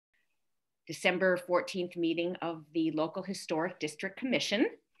December 14th meeting of the Local Historic District Commission.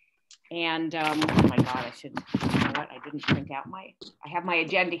 And oh my God, I should, you know what? I didn't print out I have my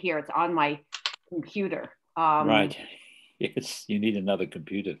agenda here. It's on my computer. Right. Yes, you need another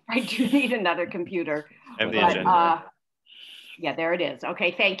computer. I do need another computer. I have the agenda. Yeah, there it is.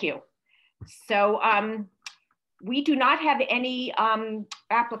 Okay, thank you. So we do not have any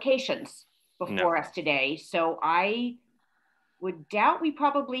applications before us today. So I would doubt we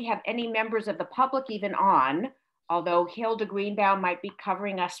probably have any members of the public even on, although Hilda Greenbaum might be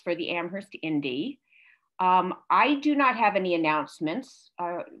covering us for the Amherst Indy. I do not have any announcements.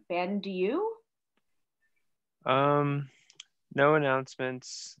 Ben, do you? No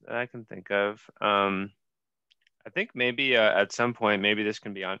announcements that I can think of. I think maybe at some point, maybe this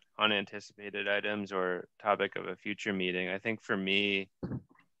can be on unanticipated items or topic of a future meeting. I think for me,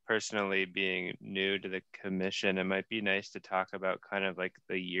 personally, being new to the commission, it might be nice to talk about kind of like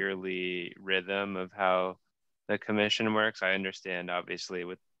the yearly rhythm of how the commission works. I understand, obviously,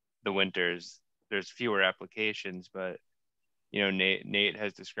 with the winters, there's fewer applications, but, you know, Nate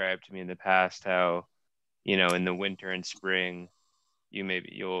has described to me in the past how, you know, in the winter and spring,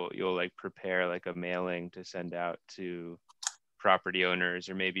 you'll like prepare like a mailing to send out to property owners,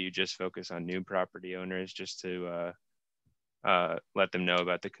 or maybe you just focus on new property owners just to let them know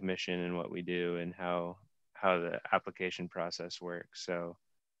about the commission and what we do and how the application process works. So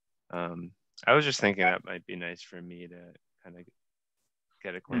I was just thinking that might be nice for me to kind of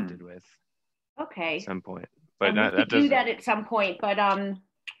get acquainted with. Okay. At some point, but we could do that at some point. But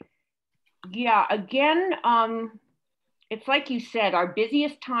yeah, again, it's like you said, our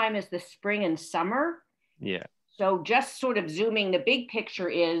busiest time is the spring and summer. Yeah. So just sort of zooming, the big picture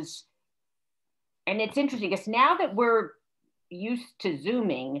is, and it's interesting because now that we're used to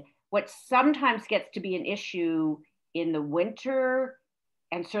Zooming, what sometimes gets to be an issue in the winter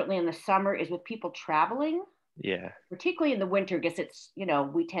and certainly in the summer is with people traveling. Yeah. Particularly in the winter, because it's, you know,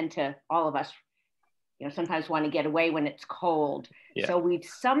 we tend to, all of us, you know, sometimes want to get away when it's cold. Yeah. So we've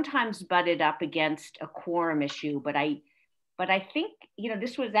sometimes butted up against a quorum issue, but I think, you know,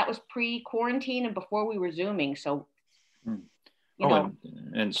 that was pre-quarantine and before we were Zooming. So, you know.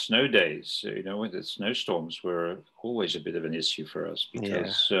 And snow days, you know, the snowstorms were always a bit of an issue for us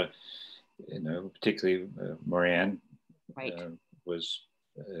because, you know, particularly Marianne was,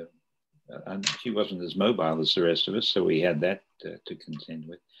 and she wasn't as mobile as the rest of us. So we had that to contend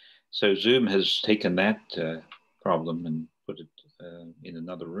with. So Zoom has taken that problem and put it in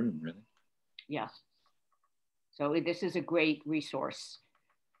another room, really. Yeah. So this is a great resource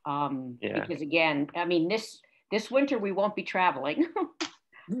because again, I mean, this winter we won't be traveling.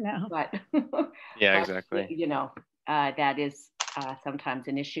 No. But yeah, exactly. You know, that is sometimes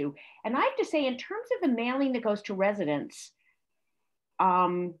an issue. And I have to say, in terms of the mailing that goes to residents,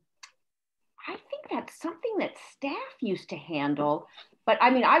 I think that's something that staff used to handle. But I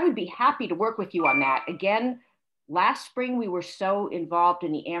mean, I would be happy to work with you on that. Again, last spring, we were so involved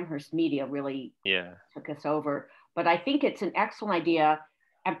in the Amherst media, really took us over. But I think it's an excellent idea.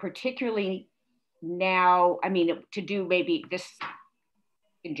 And particularly now, I mean, to do maybe this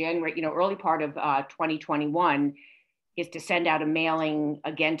in January, you know, early part of 2021 is to send out a mailing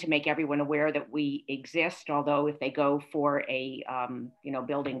again to make everyone aware that we exist. Although if they go for a, you know,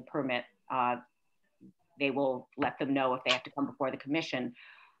 building permit, they will let them know if they have to come before the commission.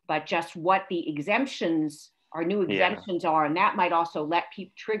 But just what the exemptions, our new exemptions are, and that might also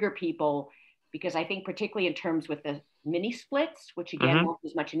trigger people, because I think particularly in terms with the mini splits, which again won't be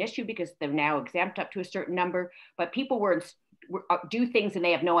as much an issue because they're now exempt up to a certain number, but people do things and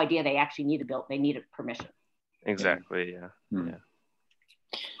they have no idea they actually need a permission. Exactly. Yeah.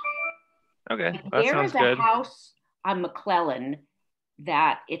 Okay. There is a house on McClellan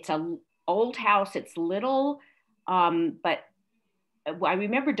that it's an old house. It's little, but I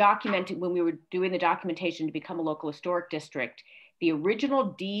remember documenting when we were doing the documentation to become a local historic district. The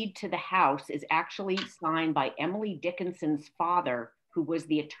original deed to the house is actually signed by Emily Dickinson's father, who was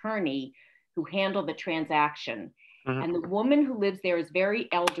the attorney who handled the transaction. And the woman who lives there is very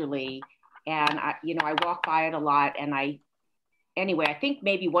elderly. And I walk by it a lot. And I think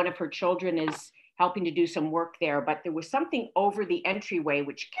maybe one of her children is helping to do some work there, but there was something over the entryway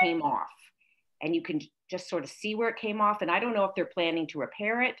which came off. And you can just sort of see where it came off. And I don't know if they're planning to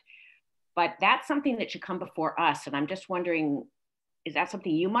repair it, but that's something that should come before us. And I'm just wondering, is that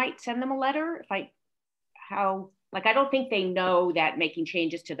something you might send them a letter? I don't think they know that making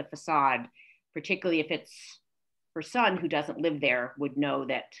changes to the facade, particularly if it's her son who doesn't live there, would know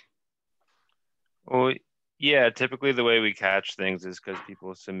that. Well, yeah, typically the way we catch things is because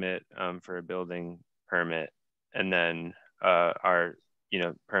people submit for a building permit, and then our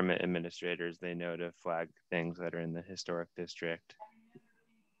permit administrators, they know to flag things that are in the historic district.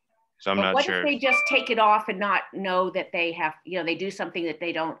 So I'm not what sure. If they just take it off and not know that they have, they do something that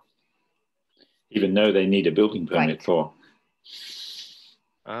they don't even know they need a building permit for?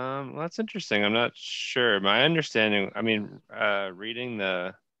 Well, that's interesting. I'm not sure. My understanding, reading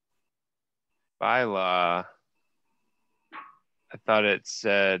the bylaw, I thought it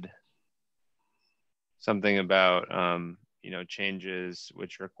said something about, changes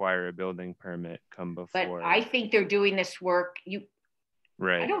which require a building permit come before. But I think they're doing this work.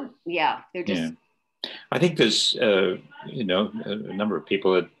 Right. They're just. Yeah. I think there's, a number of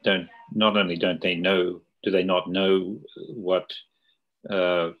people that do they not know what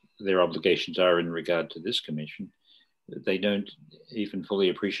their obligations are in regard to this commission. They don't even fully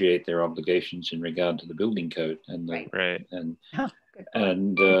appreciate their obligations in regard to the building code and it's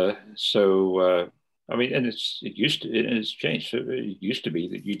changed. So it used to be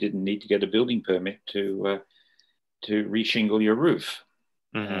that you didn't need to get a building permit to reshingle your roof.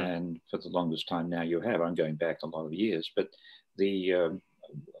 Mm-hmm. And for the longest time now you have. I'm going back a lot of years, but the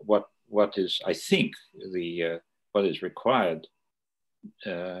what is, I think, what is required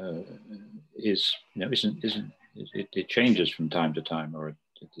it changes from time to time, or it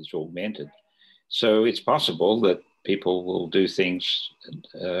is augmented. So it's possible that people will do things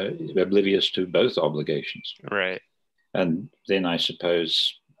oblivious to both obligations. Right. And then I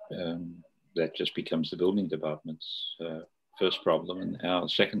suppose that just becomes the building department's first problem and our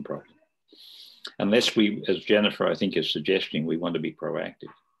second problem. Unless we, as Jennifer, I think, is suggesting, we want to be proactive.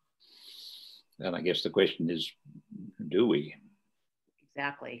 And I guess the question is, do we?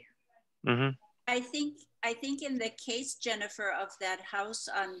 Exactly. Mm-hmm. I think in the case, Jennifer, of that house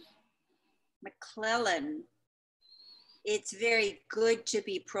on McClellan, it's very good to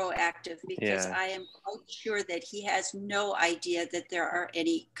be proactive, because I am quite sure that he has no idea that there are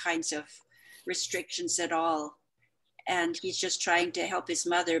any kinds of restrictions at all. And he's just trying to help his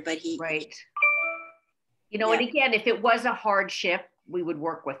mother, but Right. And again, if it was a hardship, we would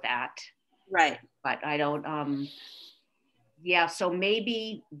work with that. Right. But I don't, so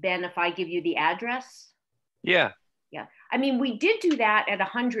maybe, Ben, if I give you the address. Yeah. Yeah. I mean, we did do that at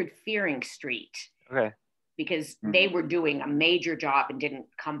 100 Fearing Street. Okay. Because they were doing a major job and didn't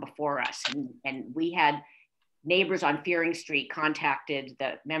come before us. And we had neighbors on Fearing Street contacted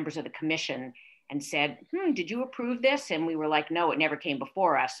the members of the commission and said, did you approve this? And we were like, no, it never came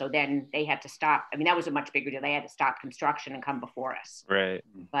before us. So then they had to stop. I mean, that was a much bigger deal. They had to stop construction and come before us. Right.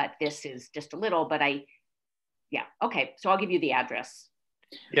 But this is just a little, but okay. So I'll give you the address.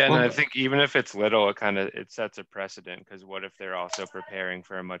 Yeah, and I think even if it's little, it sets a precedent, because what if they're also preparing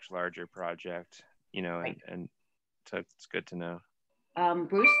for a much larger project, right. and so it's good to know.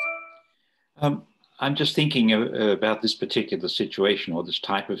 Bruce? I'm just thinking about this particular situation, or this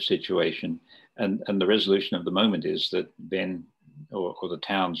type of situation, and the resolution of the moment is that Ben or the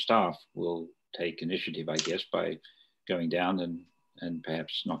town staff will take initiative, I guess, by going down and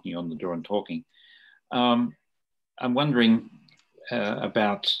perhaps knocking on the door and talking. I'm wondering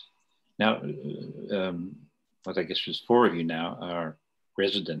about now, what I guess there's 4 of you now are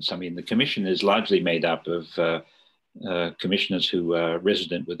residents. I mean, the commission is largely made up of commissioners who are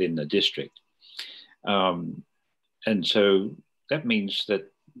resident within the district. And so that means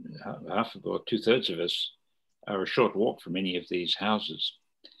that half or 2/3 of us are a short walk from any of these houses.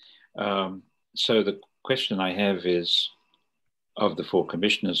 So the question I have is, of the 4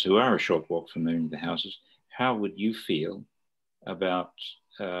 commissioners who are a short walk from any of the houses, how would you feel about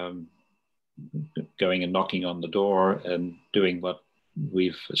going and knocking on the door and doing what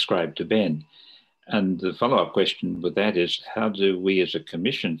we've ascribed to Ben? And the follow-up question with that is, how do we as a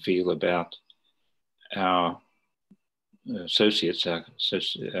commission feel about our associates, our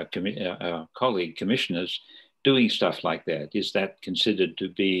colleague commissioners doing stuff like that? Is that considered to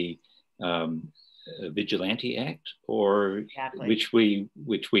be a vigilante act, or exactly. which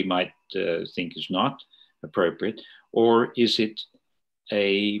we might think is not appropriate, or is it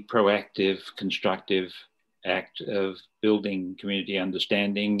a proactive, constructive act of building community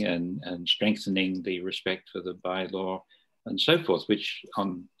understanding and strengthening the respect for the bylaw and so forth, which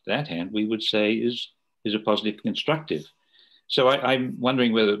on that hand we would say is a positive constructive. So I'm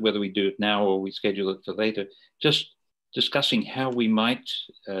wondering whether we do it now or we schedule it for later, just discussing how we might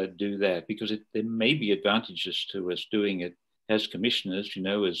do that, because there may be advantages to us doing it as commissioners,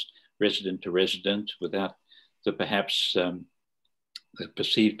 as resident to resident, without the perhaps the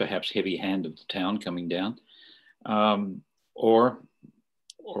perceived perhaps heavy hand of the town coming down, or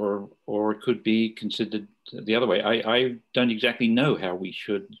it could be considered the other way. I don't exactly know how we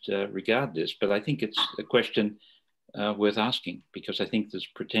should regard this, but I think it's a question worth asking, because I think there's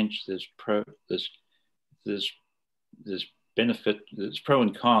potential, there's benefit, there's pro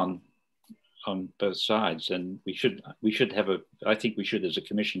and con on both sides, and we should have I think we should, as a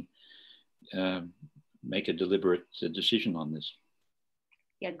commission, make a deliberate decision on this.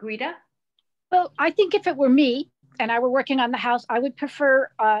 Yeah, Greta? Well, I think if it were me and I were working on the house, I would prefer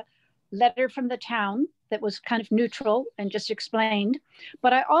a letter from the town that was kind of neutral and just explained.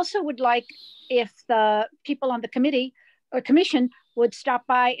 But I also would like if the people on the committee or commission would stop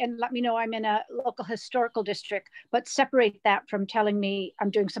by and let me know I'm in a local historical district, but separate that from telling me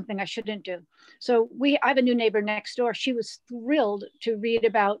I'm doing something I shouldn't do. So I have a new neighbor next door. She was thrilled to read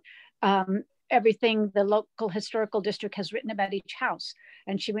about everything the local historical district has written about each house.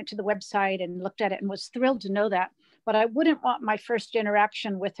 And she went to the website and looked at it and was thrilled to know that. But I wouldn't want my first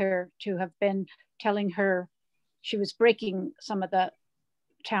interaction with her to have been telling her she was breaking some of the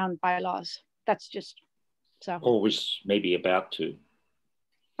town bylaws. That's just so. Or was maybe about to.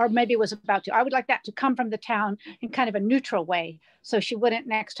 Or maybe was about to. I would like that to come from the town in kind of a neutral way. So she wouldn't,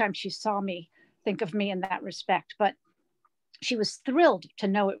 next time she saw me, think of me in that respect. But she was thrilled to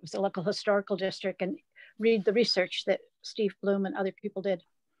know it was a local historical district and read the research that Steve Bloom and other people did.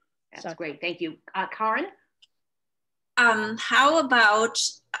 That's great, thank you. Karen? How about,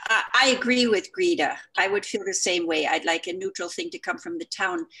 I agree with Greta. I would feel the same way. I'd like a neutral thing to come from the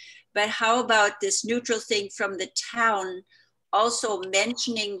town. But how about this neutral thing from the town also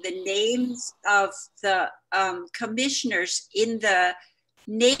mentioning the names of the commissioners in the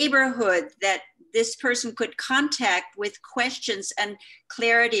neighborhood that this person could contact with questions and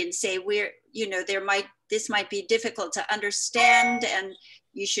clarity, and say, this might be difficult to understand and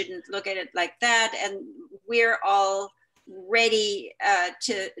you shouldn't look at it like that. And we're all ready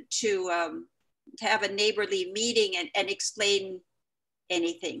to have a neighborly meeting and explain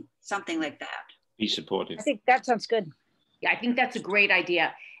anything, something like that. Be supportive. I think that sounds good. Yeah, I think that's a great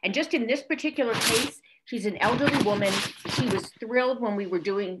idea. And just in this particular case, she's an elderly woman. She was thrilled when we were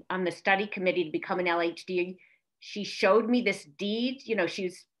doing on the study committee to become an LHD. She showed me this deed.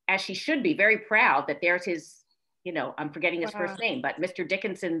 She's, as she should be, very proud that there's his, I'm forgetting his first name, but Mr.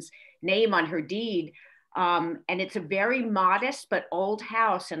 Dickinson's name on her deed. And it's a very modest but old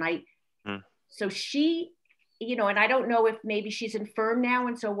house. And so she, and I don't know if maybe she's infirm now,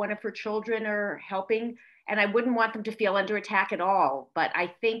 and so one of her children are helping. And I wouldn't want them to feel under attack at all. But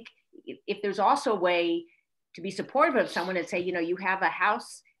I think if there's also a way to be supportive of someone and say, you have a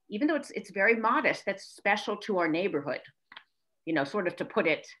house, even though it's very modest, that's special to our neighborhood, sort of to put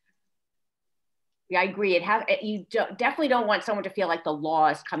it. Yeah, I agree. You definitely don't want someone to feel like the law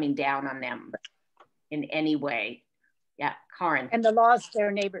is coming down on them in any way. Yeah, Karen. And the law's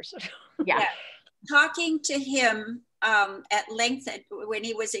their neighbors. Yeah. Talking to him at length when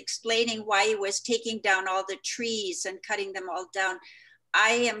he was explaining why he was taking down all the trees and cutting them all down,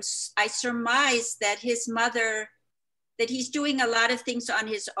 I surmise that his mother, that he's doing a lot of things on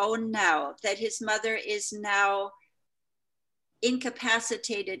his own now, that his mother is now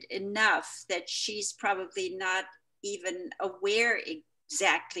incapacitated enough that she's probably not even aware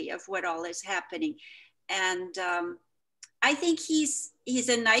exactly of what all is happening. And I think he's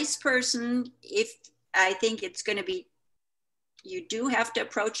a nice person. If I think it's going to be, you do have to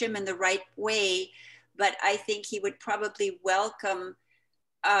approach him in the right way, but I think he would probably welcome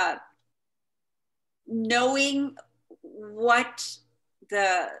knowing what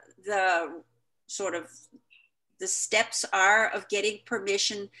the sort of the steps are of getting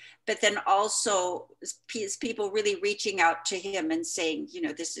permission, but then also people really reaching out to him and saying,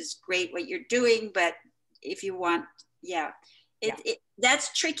 this is great what you're doing, but if you want,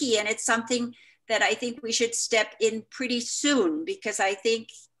 that's tricky. And it's something that I think we should step in pretty soon, because I think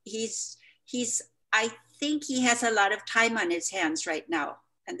he has a lot of time on his hands right now.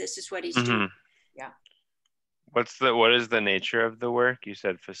 And this is what he's doing. Yeah. What is the nature of the work? You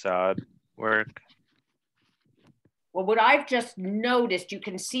said facade work. Well, what I've just noticed, you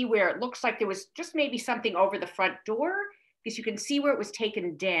can see where it looks like there was just maybe something over the front door, because you can see where it was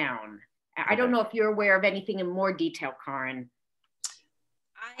taken down. I don't know if you're aware of anything in more detail, Karen.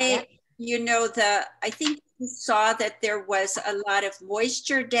 I think we saw that there was a lot of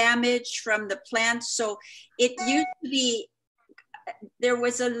moisture damage from the plants. So it used to be, there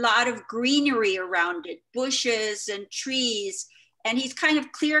was a lot of greenery around it, bushes and trees, and he's kind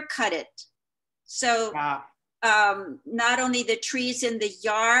of clear cut it. So not only the trees in the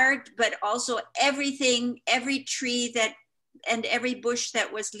yard, but also everything, every tree and every bush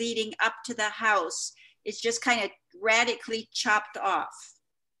that was leading up to the house is just kind of radically chopped off.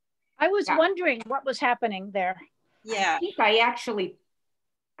 I was wondering what was happening there. Yeah. I think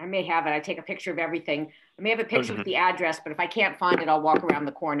I may have it. I take a picture of everything. I may have a picture with the address, but if I can't find it, I'll walk around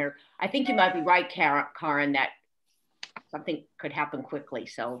the corner. I think you might be right, Karen, that something could happen quickly.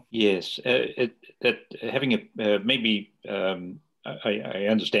 So yes, that having a maybe I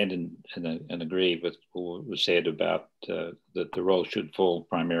understand and agree with what was said about that the role should fall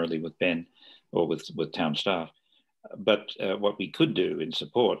primarily with Ben or with town staff. But what we could do in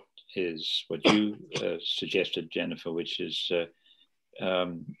support is what you suggested, Jennifer, which is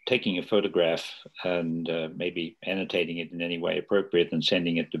taking a photograph and maybe annotating it in any way appropriate and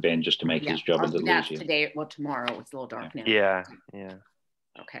sending it to Ben just to make his job a little easier. Today, well, tomorrow, it's a little dark now. Yeah.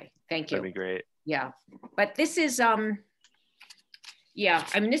 Okay, thank you. That'd be great. Yeah, but this is, yeah,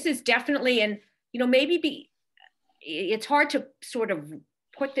 I mean, this is definitely, and, maybe it's hard to sort of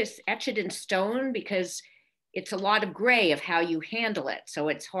put this, etch it in stone, because it's a lot of gray of how you handle it. So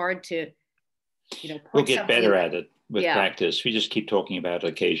it's hard to, we'll get better at it with practice. We just keep talking about it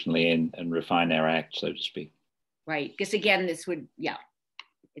occasionally and refine our act, so to speak. Right, because again, this would,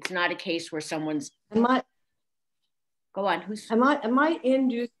 it's not a case where someone's. Go on, Am I in?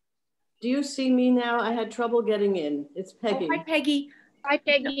 Do you see me now? I had trouble getting in. It's Peggy. Oh, hi, Peggy. Hi,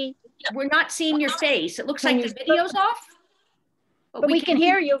 Peggy. We're not seeing your face. It looks like the video's off. But we can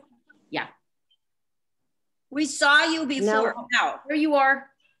hear you. Yeah. We saw you before. Now. There you are.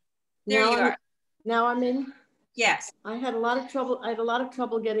 There you are. Now I'm in? Yes. I had a lot of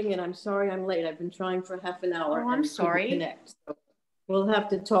trouble getting in. I'm sorry I'm late. I've been trying for half an hour. Oh, I'm sorry. Connect. So we'll have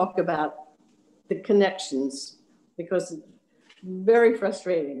to talk about the connections, because it's very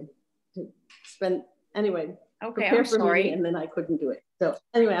frustrating to spend, anyway. Okay, I'm sorry. And then I couldn't do it. So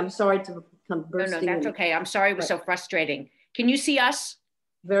anyway, I'm sorry to come bursting No, that's okay. I'm sorry it was so frustrating. Can you see us?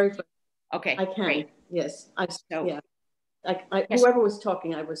 Very frustrating. Okay, I can, great. Yes. Yes. Whoever was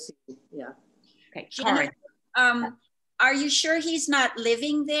talking, I was seeing, yeah. Okay, Karen. Are you sure he's not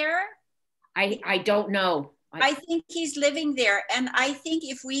living there? I don't know. I think he's living there. And I think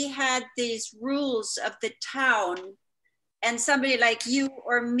if we had these rules of the town and somebody like you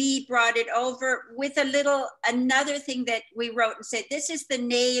or me brought it over with another thing that we wrote and said, this is the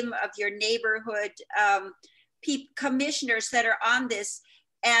name of your neighborhood commissioners that are on this.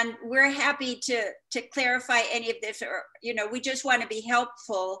 And we're happy to clarify any of this, or, we just want to be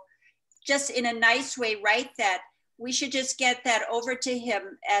helpful, just in a nice way, write that. We should just get that over to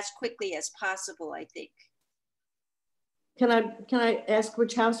him as quickly as possible, I think. Can I ask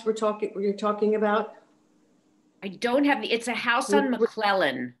which house you're talking about? I don't have it's a house on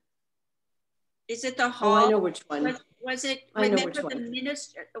McClellan. Is it the hall? Oh, I know which one. Was it? I know which one. The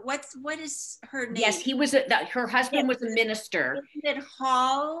minister. What is her name? Yes, he was. Her husband was a minister. Isn't it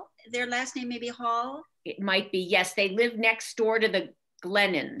Hall? Their last name may be Hall. It might be. Yes, they live next door to the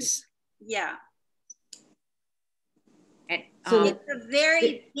Glennons. Yeah. And so it's a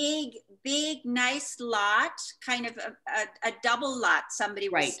very big, nice lot, kind of a double lot. Somebody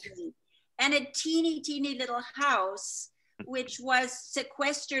was saying. And a teeny little house, which was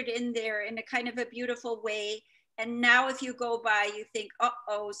sequestered in there in a kind of a beautiful way. And now if you go by, you think,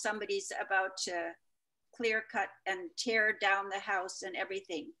 uh-oh, somebody's about to clear cut and tear down the house and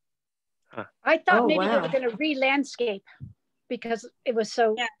everything. Huh. I thought maybe they were going to re-landscape because it was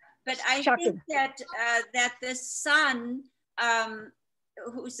so but I shocking. think that the son,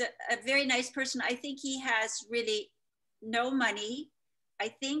 who's a very nice person, I think he has really no money. I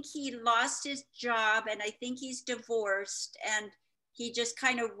think he lost his job, and I think he's divorced, and he just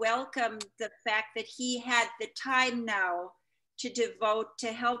kind of welcomed the fact that he had the time now to devote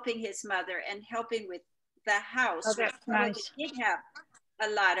to helping his mother and helping with the house. Oh, that's nice. He did have a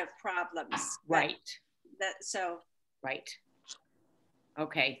lot of problems. Right. Right.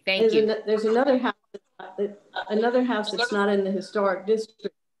 Okay, thank you. There's another house that's not in the historic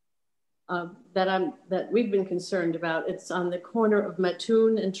district that we've been concerned about. It's on the corner of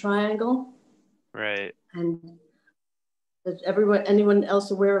Mattoon and Triangle. Right. And is anyone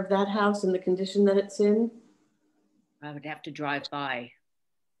else aware of that house and the condition that it's in? I would have to drive by.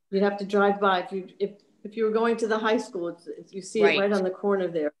 You'd have to drive by. If you were going to the high school, you see it right on the corner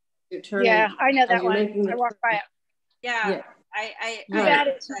there. You're turning. Yeah, I know that one. I walk by it. Yeah.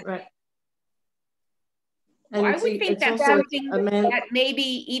 Right. Well, I would think that's something that maybe,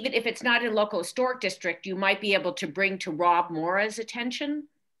 even if it's not in local historic district, you might be able to bring to Rob Mora's attention,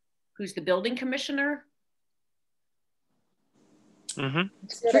 who's the building commissioner. Mm-hmm.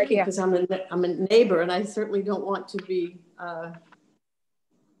 It's tricky because I'm a neighbor, and I certainly don't want to be. I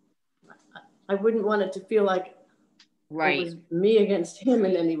wouldn't want it to feel like it was me against him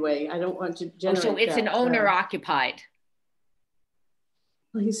in any way. I don't want to generate. So it's an owner occupied.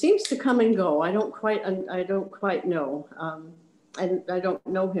 Well, he seems to come and go. I don't quite know, and I don't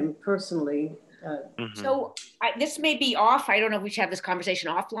know him personally. So this may be off. I don't know if we should have this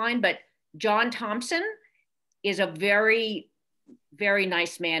conversation offline, but John Thompson is a very, very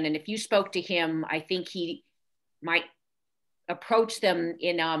nice man. And if you spoke to him, I think he might approach them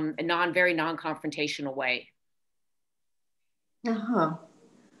in a very non-confrontational way.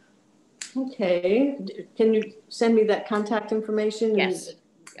 Okay. Can you send me that contact information? Yes.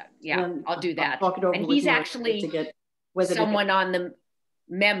 Yeah, I'll do that. I'll talk it over and with he's Mark actually to get someone on the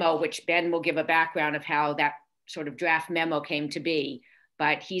memo, which Ben will give a background of how that sort of draft memo came to be,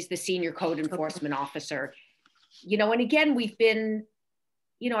 but he's the senior code enforcement officer. You know, and again, we've been,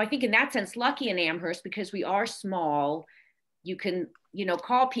 you know, I think in that sense, lucky in Amherst because we are small. You can, you know,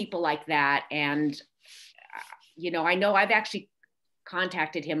 call people like that. And, you know I've actually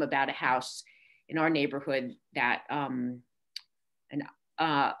contacted him about a house in our neighborhood that an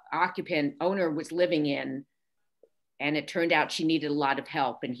owner was living in, and it turned out she needed a lot of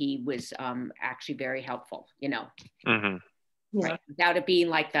help, and he was actually very helpful, you know. Right, without it being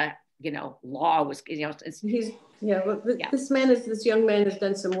like the, you know, law was, you know, this young man has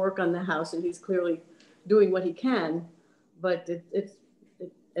done some work on the house, and he's clearly doing what he can, but it's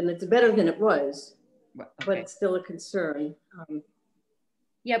better than it was, but it's still a concern.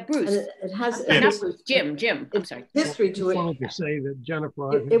 Bruce. And it has Jim. I'm sorry. History to it. I wanted to say that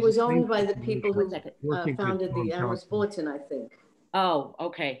Jennifer. It was owned by the people who founded the Amherst Bulletin, I think. Oh,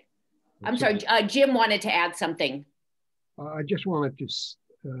 okay. I'm sorry. Jim wanted to add something. I just wanted to.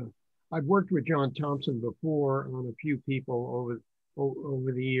 I've worked with John Thompson before on a few people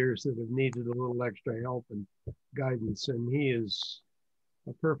over the years that have needed a little extra help and guidance, and he is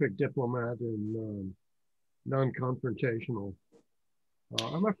a perfect diplomat and non-confrontational.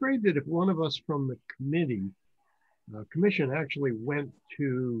 I'm afraid that if one of us from the commission actually went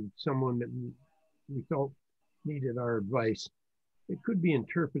to someone that we felt needed our advice, it could be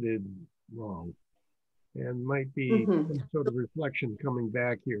interpreted wrong and might be some sort of reflection coming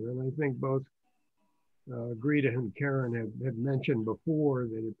back here. And I think both Greta and Karen have mentioned before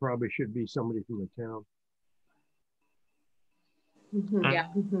that it probably should be somebody from the town.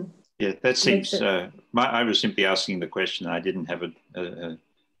 Yeah, that seems, I was simply asking the question. I didn't have a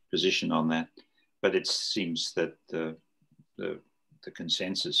position on that, but it seems that the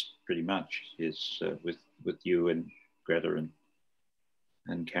consensus pretty much is with you and Greta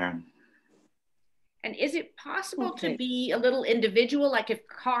and Karen. And is it possible to be a little individual? Like if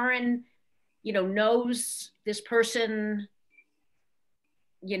Karen, you know, knows this person,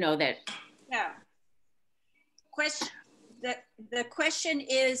 you know, that. Yeah. The question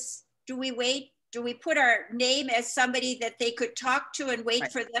is, do we wait? Do we put our name as somebody that they could talk to and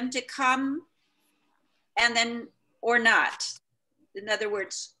wait for them to come, and then, or not? In other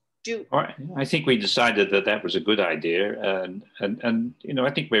words, I think we decided that was a good idea, and you know,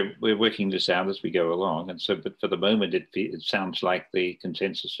 I think we're working this out as we go along, and so, but for the moment, it sounds like the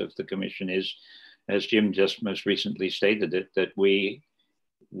consensus of the commission is, as Jim just most recently stated it, that we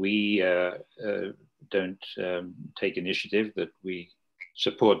don't take initiative, that we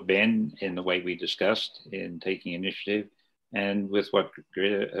support Ben in the way we discussed in taking initiative, and with what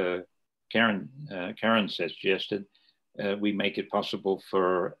Karen suggested, we make it possible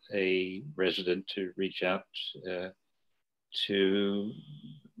for a resident to reach out to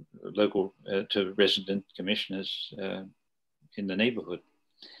resident commissioners in the neighborhood,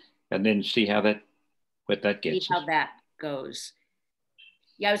 and then see what that gets. See how that goes.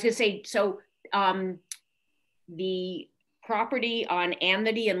 Yeah, I was gonna say, so the property on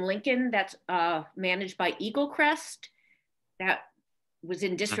Amity and Lincoln that's managed by Eagle Crest, that was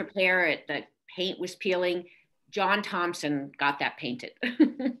in disrepair. The paint was peeling. John Thompson got that painted.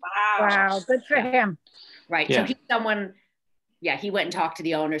 Wow, good for him. Right, so he's someone, he went and talked to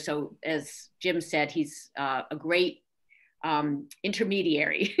the owner. So as Jim said, he's a great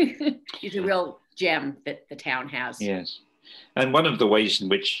intermediary. He's a real gem that the town has. Yes, and one of the ways in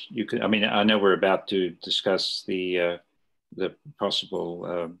which you could, I mean, I know we're about to discuss the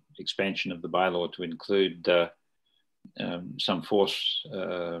possible expansion of the bylaw to include some force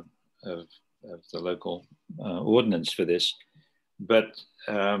of the local ordinance for this, but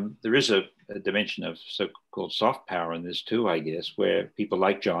there is a dimension of so-called soft power in this too, I guess, where people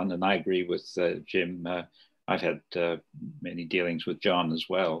like John, and I agree with Jim, I've had many dealings with John as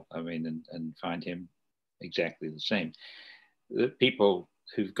well, I mean, and find him exactly the same. The people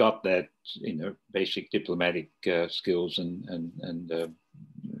who've got that, you know, basic diplomatic skills and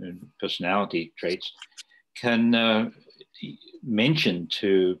personality traits can mention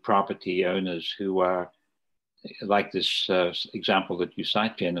to property owners who are like this example that you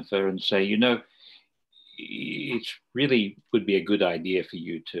cite, Jennifer, and say, you know, it really would be a good idea for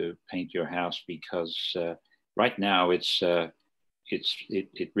you to paint your house, because right now it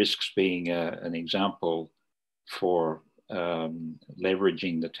risks being an example for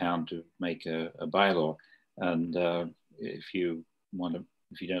leveraging the town to make a bylaw. And if you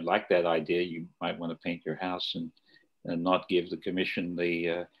don't like that idea, you might want to paint your house and not give the commission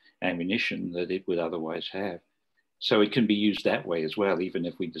the ammunition that it would otherwise have. So it can be used that way as well, even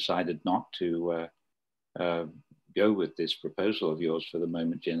if we decided not to go with this proposal of yours for the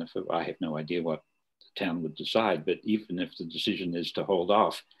moment, Jennifer. I have no idea what the town would decide, but even if the decision is to hold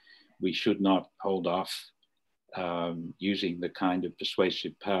off, we should not hold off using the kind of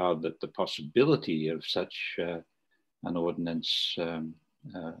persuasive power that the possibility of such an ordinance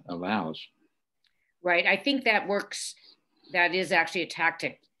allows. Right. I think that works. That is actually a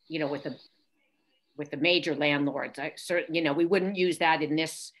tactic, with the major landlords. We wouldn't use that in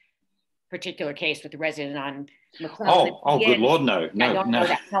this particular case with the resident on McClellan. Good Lord, no. I know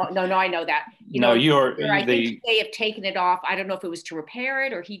that. No, I know that. I think they have taken it off. I don't know if it was to repair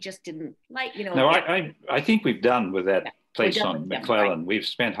it or he just didn't like, No, I think we've done with that place on McClellan. Right. We've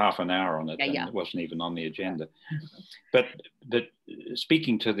spent half an hour on it, and it wasn't even on the agenda. But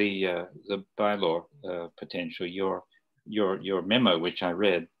speaking to the bylaw potential, your memo, which I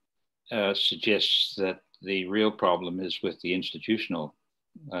read, suggests that the real problem is with the institutional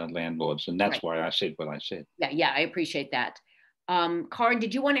landlords, and that's why I said what I said. Yeah, I appreciate that. Karin,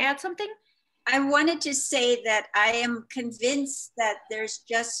 did you want to add something? I wanted to say that I am convinced that there's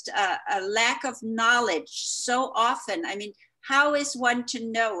just a lack of knowledge so often. I mean, how is one to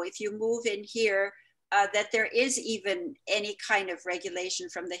know if you move in here that there is even any kind of regulation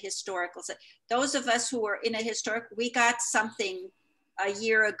from the historical side? Those of us who are in a historic, we got something a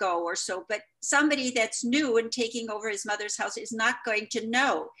year ago or so, but somebody that's new and taking over his mother's house is not going to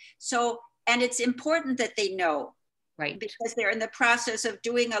know. So, and it's important that they know. Right. Because they're in the process of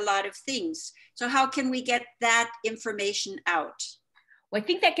doing a lot of things. So how can we get that information out? Well, I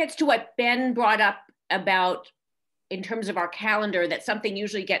think that gets to what Ben brought up about in terms of our calendar, that something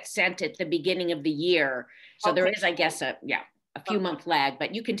usually gets sent at the beginning of the year. So there is, I guess, a few month lag,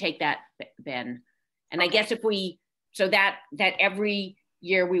 but you can take that, Ben. And I guess so that every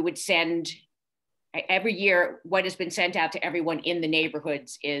year we would send, every year what has been sent out to everyone in the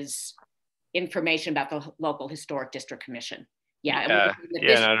neighborhoods is information about the local historic district commission. We'll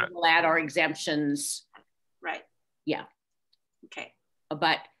add our exemptions. Right. Yeah. Okay.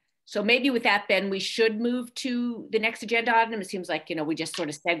 But so maybe with that, Ben, we should move to the next agenda item. It seems like, we just sort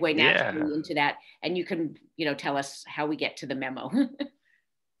of segue naturally into that, and you can, tell us how we get to the memo.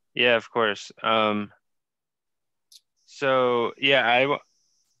 Yeah, of course. So yeah,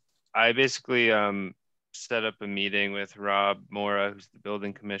 I basically set up a meeting with Rob Mora, who's the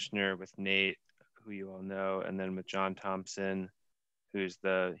building commissioner, with Nate, who you all know, and then with John Thompson, who's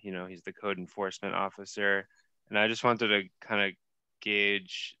he's the code enforcement officer. And I just wanted to kind of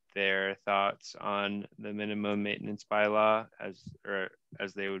gauge their thoughts on the minimum maintenance bylaw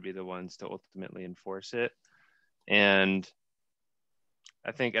as they would be the ones to ultimately enforce it. And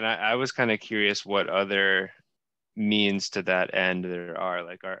I think, and I was kind of curious what other means to that end there are.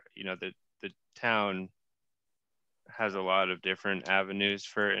 Like, the town has a lot of different avenues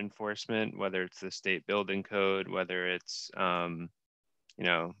for enforcement, whether it's the state building code, whether it's and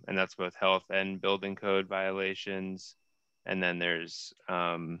that's both health and building code violations. And then there's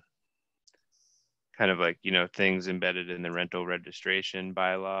kind of like, things embedded in the rental registration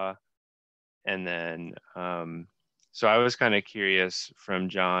bylaw. And then so I was kind of curious from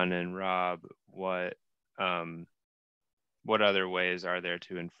John and Rob what other ways are there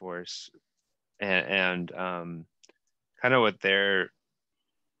to enforce, and kind of what their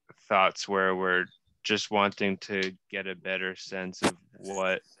thoughts were just wanting to get a better sense of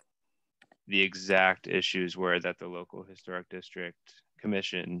what the exact issues were that the local historic district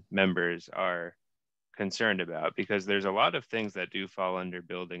commission members are concerned about, because there's a lot of things that do fall under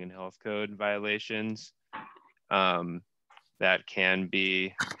building and health code violations that can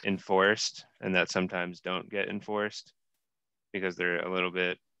be enforced and that sometimes don't get enforced because they're a little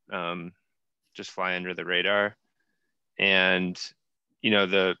bit just fly under the radar. And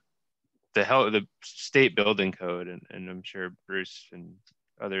the state building code, and I'm sure Bruce and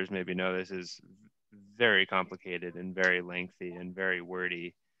others maybe know this, is very complicated and very lengthy and very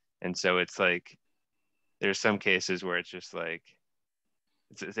wordy. And so it's like there's some cases where it's just like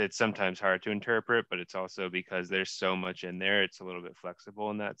it's sometimes hard to interpret, but it's also because there's so much in there, it's a little bit flexible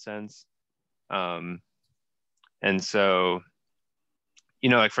in that sense. And so,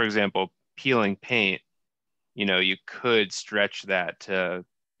 like, for example, peeling paint, you could stretch that to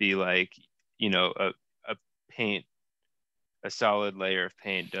be like, a paint, a solid layer of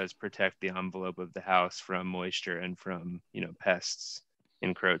paint does protect the envelope of the house from moisture and from, you know, pests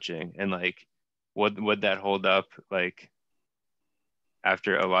encroaching. And like, would that hold up like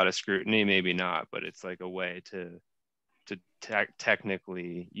after a lot of scrutiny? Maybe not, but it's like a way to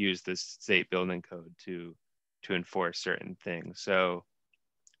technically use the state building code to enforce certain things. So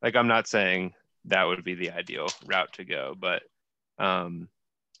like, I'm not saying that would be the ideal route to go, but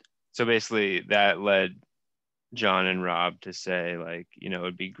so basically that led John and Rob to say, like, you know,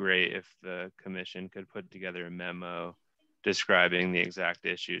 it'd be great if the commission could put together a memo describing the exact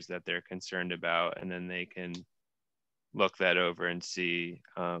issues that they're concerned about, and then they can look that over and see,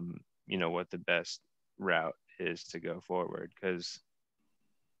 you know, what the best route is to go forward. Because,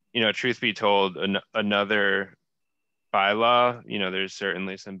 you know, truth be told, another bylaw, you know, there's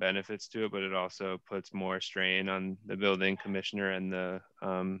certainly some benefits to it, but it also puts more strain on the building commissioner and the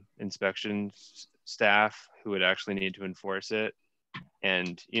inspection staff who would actually need to enforce it.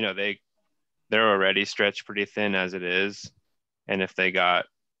 And, you know, they're already stretched pretty thin as it is. And if they got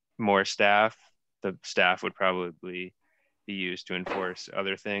more staff, the staff would probably be used to enforce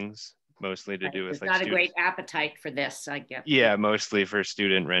other things, mostly to do with There's not a great appetite for this, I guess. Yeah, mostly for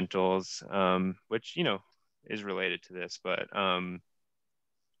student rentals, which, you know, is related to this, but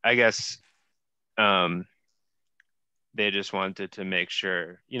I guess they just wanted to make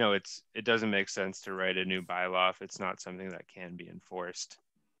sure, you know, it doesn't make sense to write a new bylaw if it's not something that can be enforced,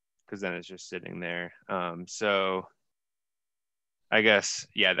 because then it's just sitting there. So I guess,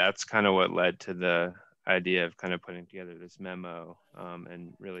 yeah, that's kind of what led to the idea of kind of putting together this memo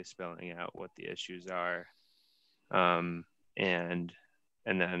and really spelling out what the issues are. And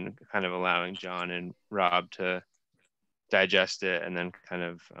then kind of allowing John and Rob to digest it and then kind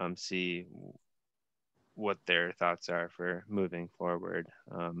of see what their thoughts are for moving forward.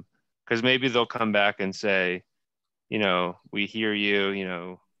 Because maybe they'll come back and say, you know, we hear you, you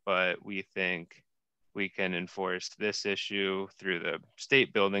know, but we think we can enforce this issue through the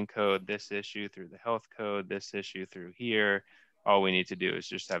state building code, this issue through the health code, this issue through here. All we need to do is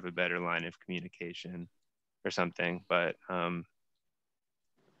just have a better line of communication or something. But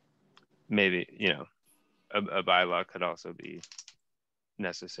maybe, you know, a bylaw could also be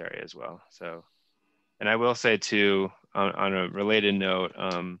necessary as well. So, and I will say too, on a related note,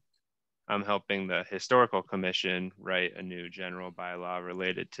 I'm helping the Historical Commission write a new general bylaw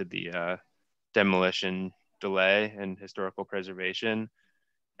related to the demolition delay and historical preservation.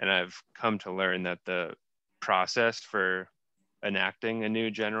 And I've come to learn that the process for enacting a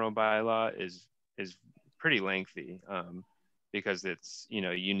new general bylaw is pretty lengthy, because it's, you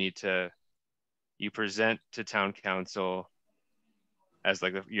know, you present to town council as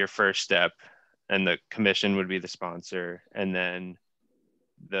like your first step, and the commission would be the sponsor, and then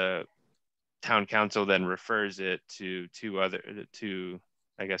the town council then refers it to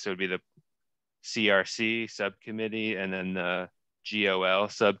I guess it would be the CRC subcommittee and then the GOL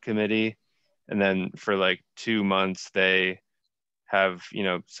subcommittee. And then for like 2 months, they have, you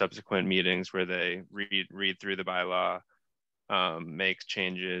know, subsequent meetings where they read through the bylaw, make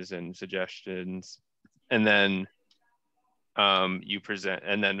changes and suggestions. And then you present,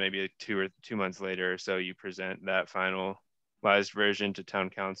 and then maybe 2 months later or so, you present that finalized version to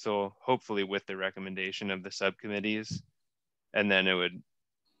town council, hopefully with the recommendation of the subcommittees. And then it would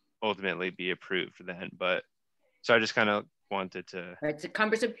ultimately be approved then. But so I just kind of wanted to. Right, it's a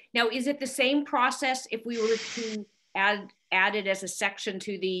cumbersome. Now, is it the same process if we were to add it as a section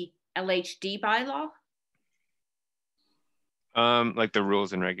to the LHD bylaw? Like the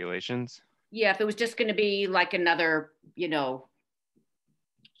rules and regulations? Yeah, if it was just going to be like another, you know,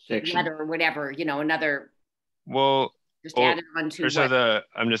 section, letter or whatever, you know, another. Well, just add it on to. So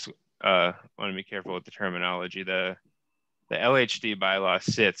I'm just want to be careful with the terminology. The LHD bylaw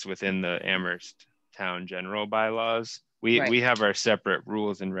sits within the Amherst Town General bylaws. We have our separate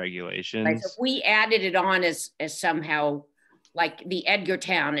rules and regulations. Right. So if we added it on as somehow like the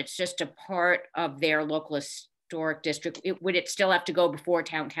Edgartown, it's just a part of their local historic district. Would it still have to go before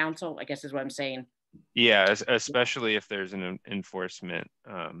town council? I guess is what I'm saying. Yeah, especially if there's an enforcement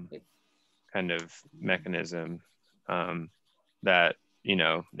kind of mechanism that, you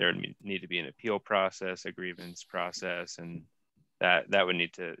know, there would need to be an appeal process, a grievance process, and that would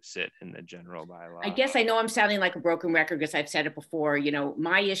need to sit in the general bylaw. I guess I know I'm sounding like a broken record because I've said it before. You know,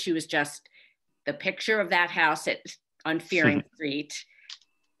 my issue is just the picture of that house on Fearing Street.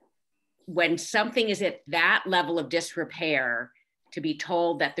 When something is at that level of disrepair, to be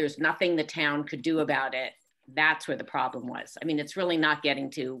told that there's nothing the town could do about it, that's where the problem was. I mean, it's really not getting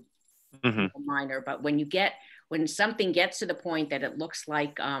to minor, but when something gets to the point that it looks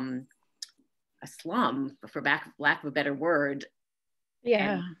like slum, for lack of a better word.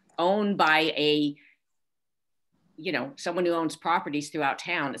 Yeah. Owned by someone who owns properties throughout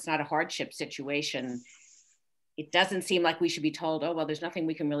town. It's not a hardship situation. It doesn't seem like we should be told, oh, well, there's nothing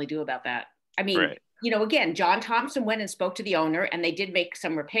we can really do about that. I mean, right. Again, John Thompson went and spoke to the owner and they did make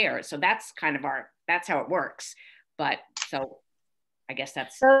some repairs. So that's kind of that's how it works. But so I guess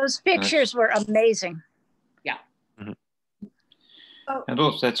those pictures were amazing. Yeah. Mm-hmm. And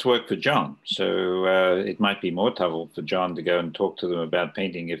also that's work for John. So it might be more trouble for John to go and talk to them about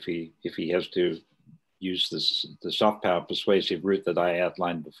painting if he has to use the soft power persuasive route that I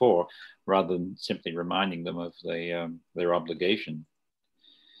outlined before, rather than simply reminding them of their obligation.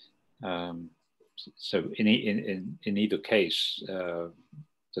 So in either case, the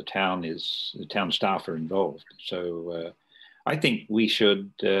town staff are involved. So I think we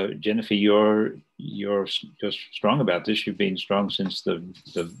should, Jennifer, you're strong about this. You've been strong since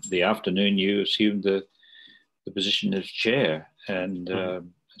the afternoon you assumed the position as chair, and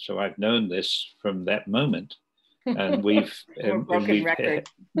so I've known this from that moment. And we've broken record.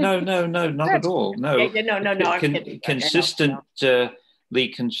 No, not at all. No, no. Consistently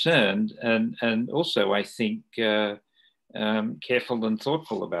concerned, and also I think careful and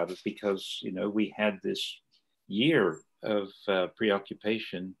thoughtful about it, because we had this year of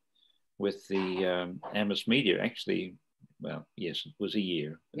preoccupation with the Amherst media. Actually, well, yes, it was a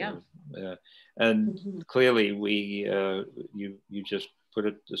year. Yeah. And clearly, you just put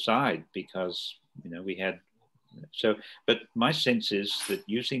it aside because we had. So, but my sense is that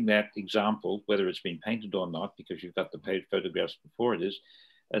using that example, whether it's been painted or not, because you've got the paid photographs before it is,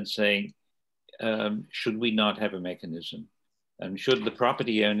 and saying, should we not have a mechanism? And should the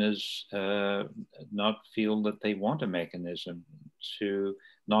property owners not feel that they want a mechanism to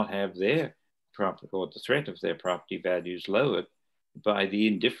not have their property or the threat of their property values lowered by the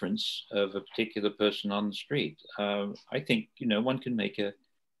indifference of a particular person on the street? I think, one can make a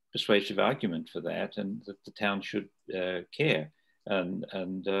persuasive argument for that, and that the town should care and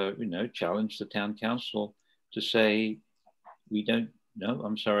challenge the town council to say, we don't know,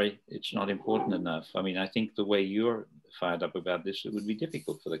 I'm sorry, it's not important enough. I mean, I think the way you're fired up about this, it would be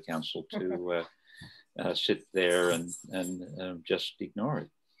difficult for the council to sit there and just ignore it.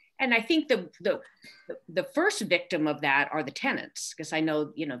 And I think the first victim of that are the tenants, because I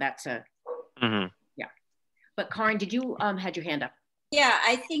know, that's mm-hmm. Yeah. But Karen, did you had your hand up? Yeah,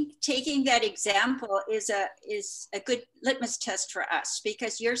 I think taking that example is a good litmus test for us,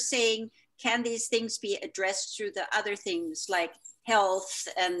 because you're saying, can these things be addressed through the other things like health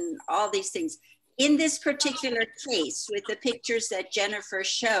and all these things? In this particular case, with the pictures that Jennifer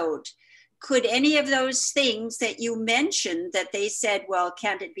showed, could any of those things that you mentioned that they said, well,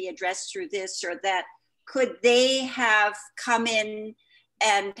 can't it be addressed through this or that, could they have come in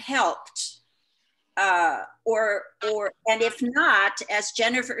and helped? And if not, as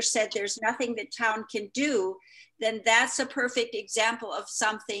Jennifer said, there's nothing the town can do, then that's a perfect example of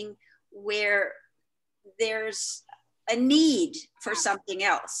something where there's a need for something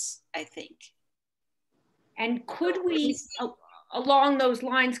else, I think. And could we, along those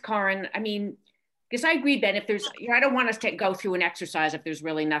lines, Karen, I mean, because I agree, Ben, if there's, I don't want us to go through an exercise if there's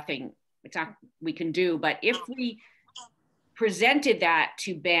really nothing we can do, but if we presented that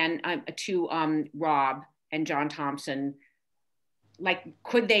to Ben, to Rob and John Thompson, like,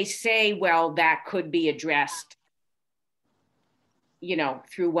 could they say, well, that could be addressed,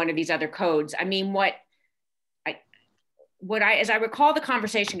 through one of these other codes? I mean, as I recall the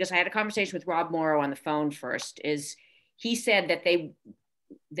conversation, because I had a conversation with Rob Morrow on the phone first, is he said that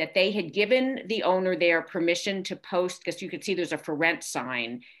they had given the owner their permission to post, because you could see there's a for rent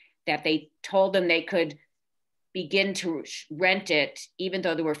sign, that they told them they could begin to rent it, even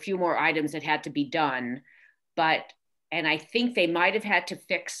though there were a few more items that had to be done. And I think they might have had to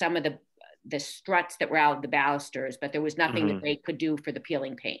fix some of the struts that were out of the balusters, but there was nothing that they could do for the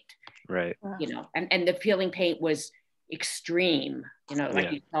peeling paint. Right. And the peeling paint was extreme,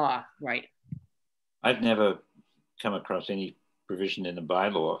 like you saw, right? I've never come across any provision in a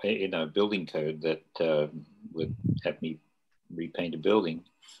bylaw, in a building code, that would have me repaint a building.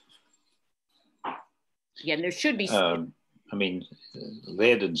 Yeah, and there should be. I mean,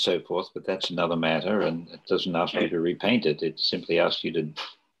 lead and so forth, but that's another matter, and it doesn't ask you to repaint it. It simply asks you to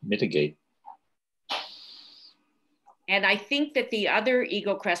mitigate. And I think that the other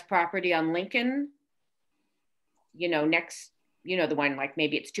Eagle Crest property on Lincoln, next, the one, like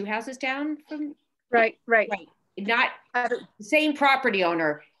maybe it's 2 houses down from. Right. Not the same property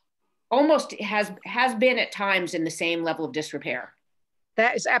owner, almost has been at times in the same level of disrepair.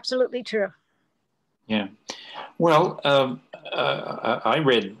 That is absolutely true. Yeah. Well, I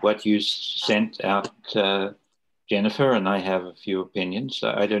read what you sent out, Jennifer, and I have a few opinions.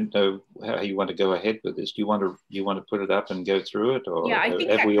 I don't know how you want to go ahead with this. Do you want to put it up and go through it, or yeah, I think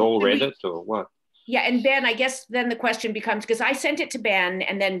have we all read it, or what? Yeah, and Ben, I guess then the question becomes, because I sent it to Ben,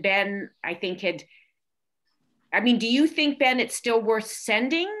 and then Ben, I think do you think, Ben, it's still worth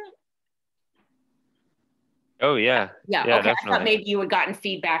sending? Oh yeah. Yeah, yeah, okay. definitely. I thought maybe you had gotten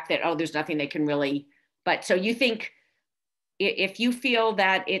feedback that, oh, there's nothing they can really, but so you think if you feel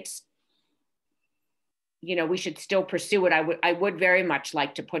that it's, we should still pursue it, I would very much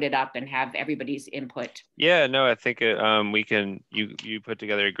like to put it up and have everybody's input. Yeah, no, I think we can, you put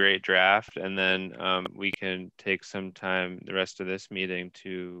together a great draft, and then we can take some time the rest of this meeting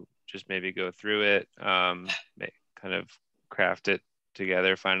to just maybe go through it, kind of craft it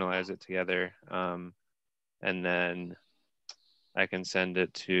together, finalize it together. And then I can send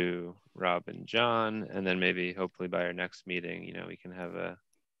it to Rob and John, and then maybe hopefully by our next meeting, we can have a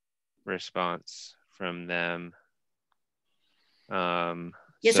response from them. Yeah,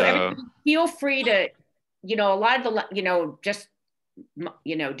 so everybody feel free to, a lot of the, just,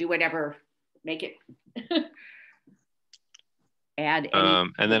 do whatever, make it, add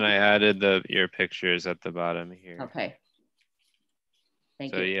any. And then I added your pictures at the bottom here. Okay.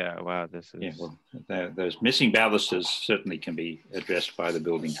 Thank you. Yeah, wow, this is... Yeah, well, those missing balusters certainly can be addressed by the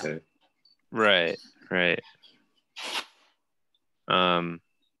building code. Right.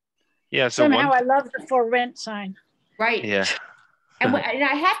 Yeah, so somehow I love the for rent sign. Right. Yeah. And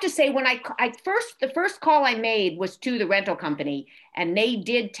I have to say, when the first call I made was to the rental company, and they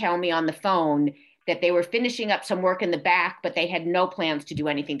did tell me on the phone that they were finishing up some work in the back, but they had no plans to do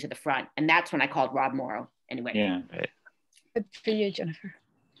anything to the front. And that's when I called Rob Morrow. Anyway. Yeah. Right. Good for you, Jennifer.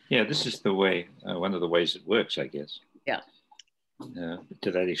 Yeah, this is the way, one of the ways it works, I guess. Yeah.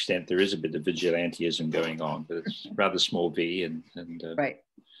 To that extent, there is a bit of vigilantism going on, but it's rather small v and right.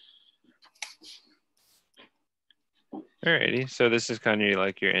 Alrighty, so this is kind of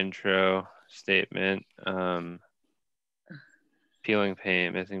like your intro statement. Peeling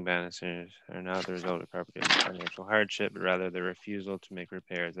paint, missing banisters are not the result of property financial hardship, but rather the refusal to make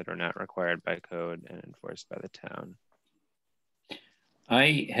repairs that are not required by code and enforced by the town.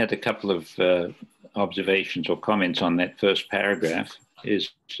 I had a couple of observations or comments on that first paragraph.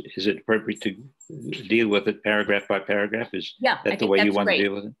 Is it appropriate to deal with it paragraph by paragraph? Is that the way you want to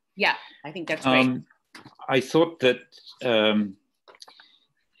deal with it? Yeah, I think that's great. I thought that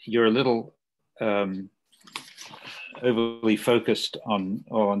you're a little overly focused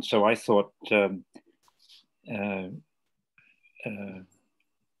on, so I thought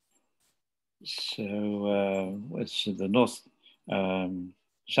what's the north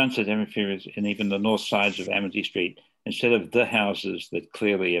Sunset Hemisphere and even the north sides of Amity Street, instead of the houses that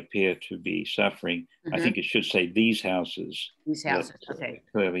clearly appear to be suffering, I think it should say these houses. These houses, okay.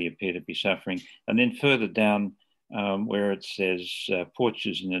 Clearly appear to be suffering. And then further down where it says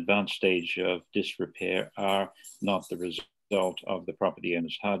porches in advanced stage of disrepair are not the result of the property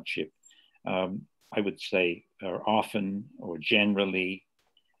owner's hardship. I would say are often or generally,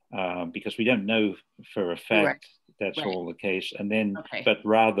 because we don't know for a fact that's all the case. And then, but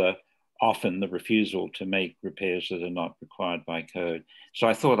rather often the refusal to make repairs that are not required by code. So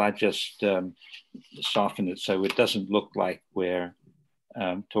I thought I'd just soften it so it doesn't look like we're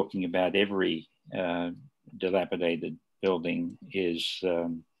talking about every dilapidated building is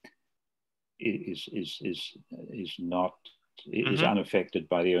unaffected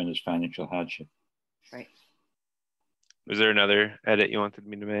by the owner's financial hardship. Right. Was there another edit you wanted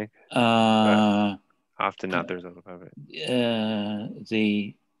me to make? Often not the result of it.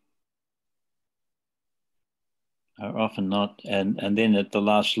 The are often not, and then at the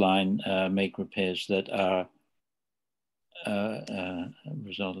last line, make repairs that are a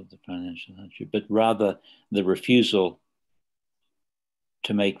result of the financial hardship, but rather the refusal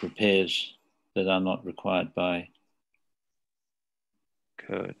to make repairs that are not required by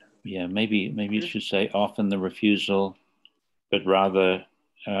code. Yeah, maybe it should say often the refusal, but rather,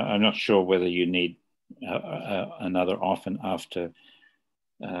 I'm not sure whether you need another often after.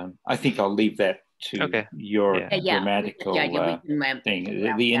 I think I'll leave that to your grammatical thing.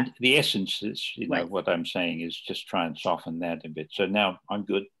 The essence is, what I'm saying is just try and soften that a bit. So now I'm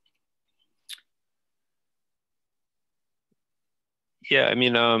good. Yeah, I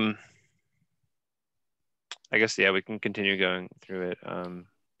mean, I guess, we can continue going through it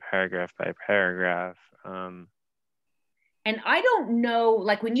paragraph by paragraph. And I don't know,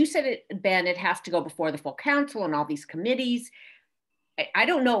 like when you said it, Ben, it has to go before the full council and all these committees. I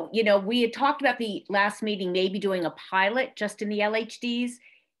don't know, we had talked about the last meeting, maybe doing a pilot just in the LHDs.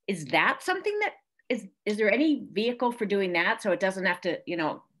 Is that something that is there any vehicle for doing that so it doesn't have to, you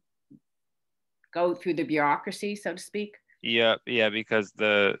know, go through the bureaucracy, so to speak? Yeah, because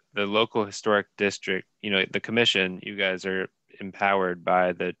the local historic district, you know, the commission, you guys are empowered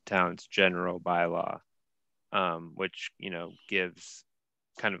by the town's general bylaw, which, you know, gives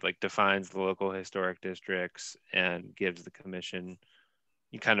kind of like defines the local historic districts and gives the commission,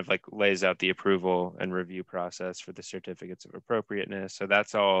 he kind of like lays out the approval and review process for the certificates of appropriateness. So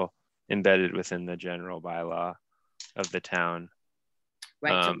that's all embedded within the general bylaw of the town.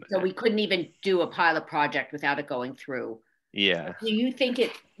 Right. So we couldn't even do a pilot project without it going through. Yeah. Do you think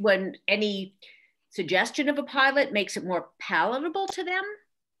it, when any suggestion of a pilot makes it more palatable to them?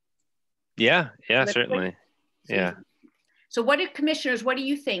 Yeah, certainly. Yeah. So what do commissioners, what do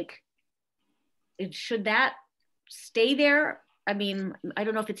you think? Should that stay there? I mean, I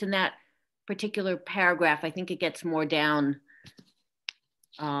don't know if it's in that particular paragraph. I think it gets more down.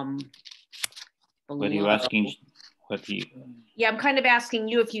 What are you asking? Yeah, I'm kind of asking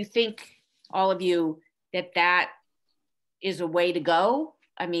you if you think, all of you, that is a way to go.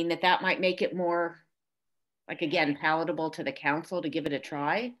 I mean, that might make it more, like, again, palatable to the council to give it a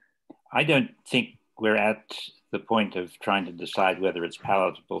try. I don't think we're at the point of trying to decide whether it's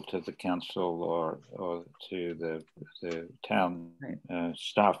palatable to the council or to the town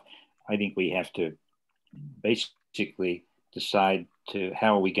staff. I think we have to basically decide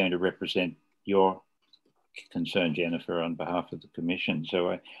how are we going to represent your concern, Jennifer, on behalf of the commission.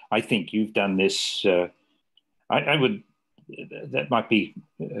 So I think you've done this. I would, that might be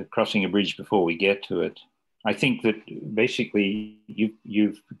crossing a bridge before we get to it. I think that basically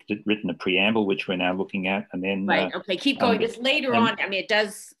you've written a preamble, which we're now looking at, and then okay, keep going. It's later on. I mean, it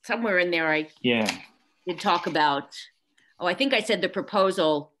does somewhere in there. I did talk about. Oh, I think I said the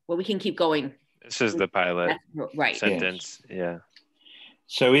proposal. Well, we can keep going. This is the pilot sentence. Yes. Yeah.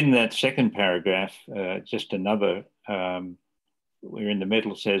 So in that second paragraph, just another. We're in the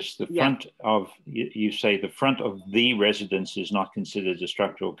middle, says the front of, you say the front of the residence is not considered a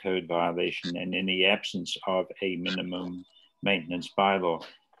structural code violation, and in the absence of a minimum maintenance bylaw.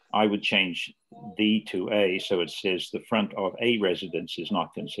 I would change the to a, so it says the front of a residence is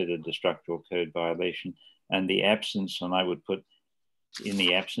not considered a structural code violation, and the absence, and I would put in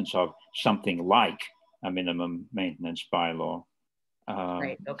the absence of something like a minimum maintenance bylaw.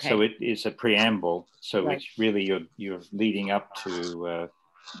 So it is a preamble. So it's really you're leading up to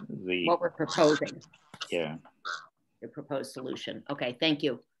what we're proposing. Yeah. The proposed solution. Okay, thank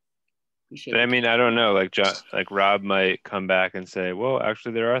you. Appreciate it. I mean, I don't know. Like Rob might come back and say, "Well,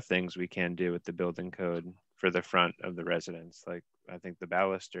 actually, there are things we can do with the building code for the front of the residence. Like I think the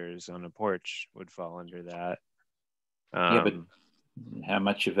balusters on a porch would fall under that." Yeah, but how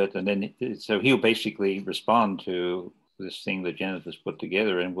much of it? And then so he'll basically respond to this thing that Jennifer's put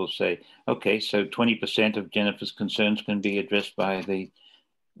together, and we'll say, okay, so 20% of Jennifer's concerns can be addressed by the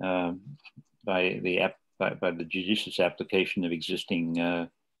judicious application of existing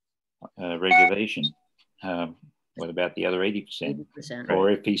regulation. What about the other 80%? 80%. Or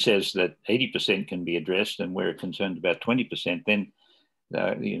if he says that 80% can be addressed, and we're concerned about 20%, then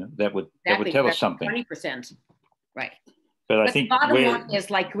that would tell us something. 20%, right? But I think the bottom line is,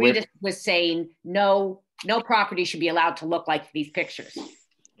 like Rita was saying, no property should be allowed to look like these pictures.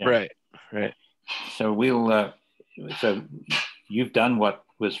 Yeah. Right. So so you've done what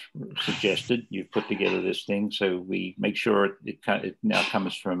was suggested. You've put together this thing. So we make sure it now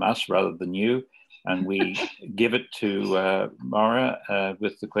comes from us rather than you. And we give it to Maura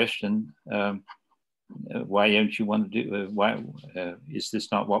with the question, why don't you want to do, why is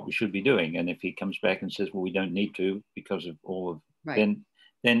this not what we should be doing? And if he comes back and says, well, we don't need to because of all of, then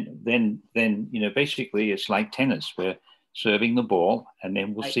basically it's like tennis. We're serving the ball, and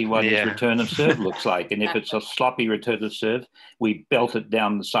then we'll see what his return of serve looks like. And if it's a sloppy return of serve, we belt it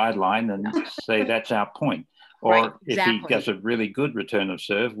down the sideline and say that's our point. Or if he does a really good return of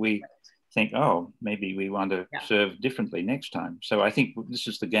serve, we think, oh, maybe we want to serve differently next time. So I think this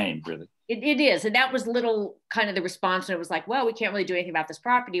is the game, really. It is. And that was little kind of the response. And it was like, well, we can't really do anything about this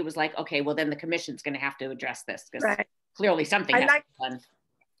property. It was like, okay, well, then the commission's going to have to address this because clearly something has to be done.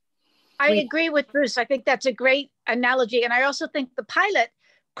 I agree with Bruce. I think that's a great analogy. And I also think the pilot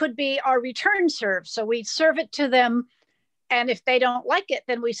could be our return serve. So we serve it to them. And if they don't like it,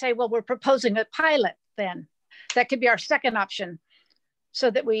 then we say, well, we're proposing a pilot then. That could be our second option so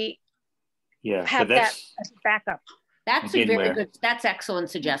that we have that as backup. That's a very good, that's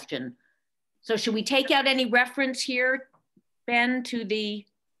excellent suggestion. So should we take out any reference here, Ben, to the...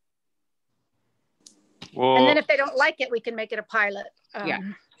 Well, and then if they don't like it, we can make it a pilot.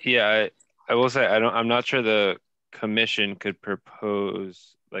 Yeah, I will say I'm not sure the commission could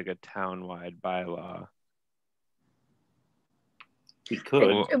propose like a town-wide bylaw. We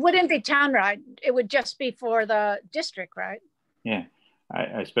could. It wouldn't be town-wide. It would just be for the district, right? Yeah,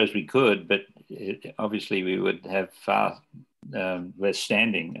 I suppose we could, but obviously we would have far less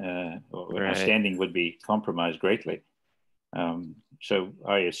standing, or our standing would be compromised greatly. So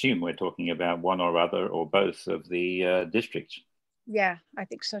I assume we're talking about one or other or both of the districts. Yeah, I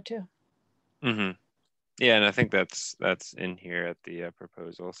think so too. Mm-hmm. Yeah, and I think that's in here at the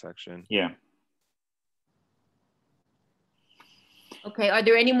proposal section. Yeah. Okay, are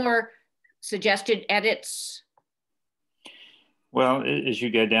there any more suggested edits? Well, as you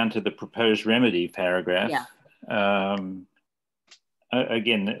go down to the proposed remedy paragraph,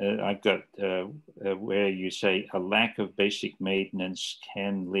 again, I've got where you say a lack of basic maintenance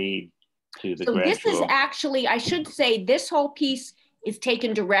can lead to the gradual. This is actually, I should say, this whole piece is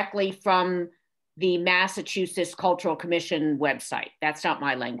taken directly from the Massachusetts Cultural Commission website. That's not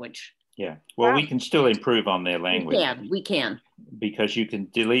my language. Yeah, well, we can still improve on their language. We can. Because you can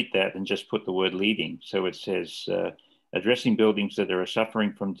delete that and just put the word leading. So it says, addressing buildings that are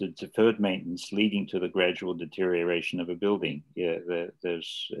suffering from the deferred maintenance leading to the gradual deterioration of a building. Yeah,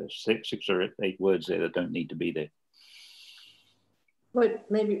 there's 6 or 8 words there that don't need to be there. But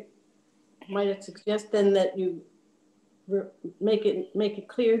maybe might I suggest then that you make it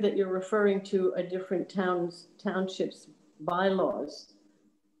clear that you're referring to a different township's bylaws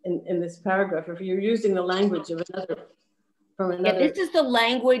in this paragraph. If you're using the language of another. Yeah, this is the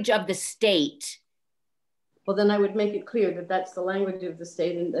language of the state. Well, then I would make it clear that that's the language of the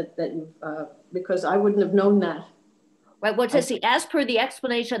state, and because I wouldn't have known that. Right, well, to see, as per the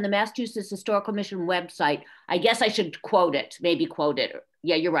explanation on the Massachusetts Historical Commission website, I guess I should quote it, maybe quote it.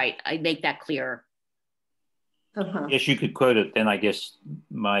 Yeah, you're right, I'd make that clearer. Yes, you could quote it, then I guess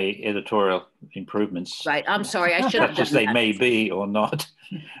my editorial improvements. Right, I'm sorry, I should have such as they may be or not,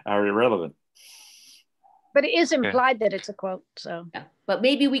 are irrelevant. But it is implied that it's a quote, so. Yeah. But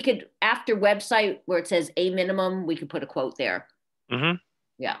maybe we could, after website where it says a minimum, we could put a quote there. Mm-hmm.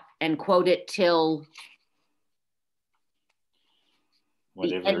 Yeah, and quote it till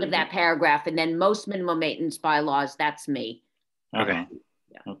whatever, the end of that paragraph. And then most minimum maintenance bylaws, that's me. Okay.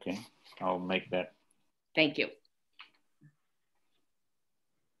 Yeah. Okay, I'll make that. Thank you.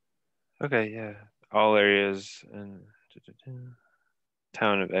 Okay, yeah. All areas in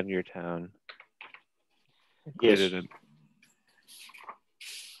town of Edgartown. Yes.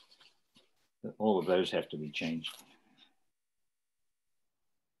 All of those have to be changed.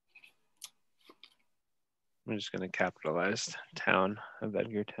 I'm just going to capitalize town of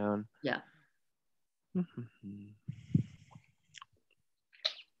Edgartown. Yeah.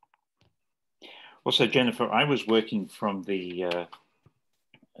 Also, Jennifer, I was working from the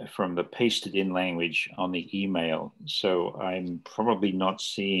pasted in language on the email, so I'm probably not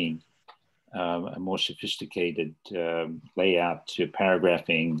seeing a more sophisticated layout to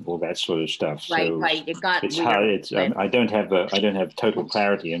paragraphing, all that sort of stuff. Right, so right. It's hard. It's I don't have total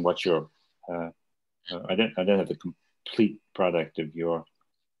clarity in what you're. I don't have the complete product of your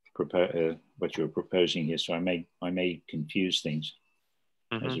what you're proposing here. So I may confuse things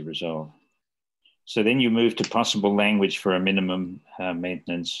as a result. So then you move to possible language for a minimum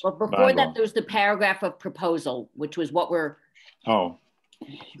maintenance. Well, before that, there was the paragraph of proposal, which was what we're. Oh.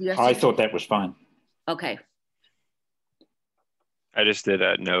 I thought that was fine. Okay. I just did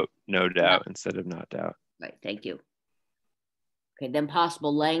a no doubt instead of not doubt. Right, thank you. Okay, then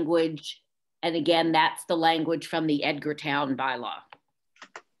possible language. And again, that's the language from the Edgartown bylaw.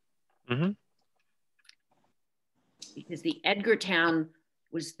 Mm-hmm. Because the Edgartown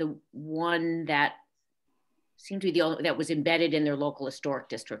was the one that seemed to be the only that was embedded in their local historic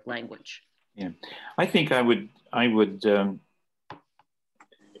district language. Yeah, I think I would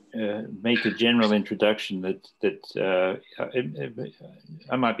make a general introduction that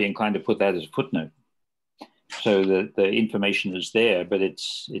I might be inclined to put that as a footnote, so that the information is there, but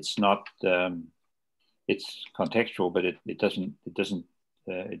it's not it's contextual, but it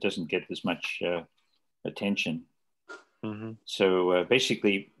doesn't get as much attention. Mm-hmm. So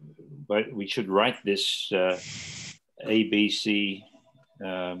basically, we should write this ABC,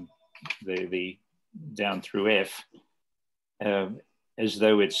 the down through F. As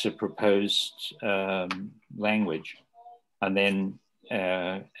though it's a proposed language, and then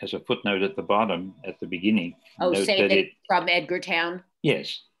as a footnote at the bottom, at the beginning. Oh, say that it's from Edgartown?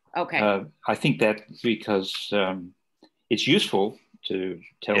 Yes. Okay. I think that because it's useful to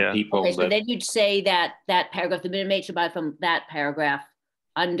tell people. Okay, so then you'd say that paragraph, the minimum maintenance should buy from that paragraph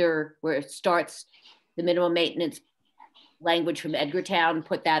under where it starts, the minimum maintenance language from Edgartown,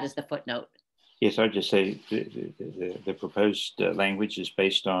 put that as the footnote. Yes, I'd just say the proposed language is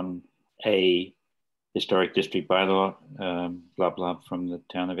based on a historic district bylaw, blah, blah, from the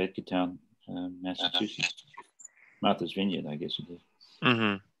town of Edgartown, Massachusetts. Martha's Vineyard, I guess it is.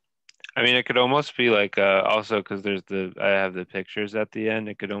 Mm-hmm. I mean, it could almost be like also because I have the pictures at the end.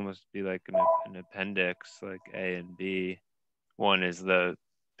 It could almost be like an appendix, like A and B. One is the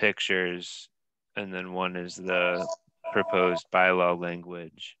pictures, and then one is the proposed bylaw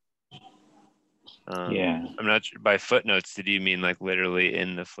language. Yeah. I'm not sure. By footnotes, did you mean like literally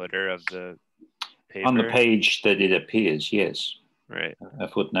in the footer of the paper? On the page that it appears, yes. Right. A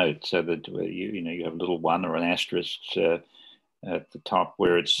footnote, so that you have a little one or an asterisk at the top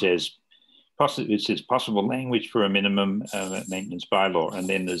where it says possible language for a minimum maintenance bylaw, and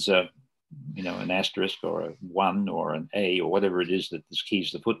then there's an asterisk or a one or an A or whatever it is that this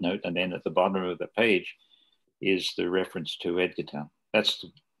keys the footnote, and then at the bottom of the page is the reference to Edgartown.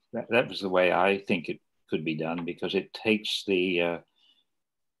 That was the way I think it could be done, because it takes the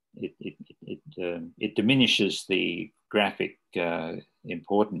it diminishes the graphic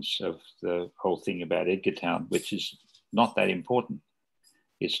importance of the whole thing about Edgartown, which is not that important.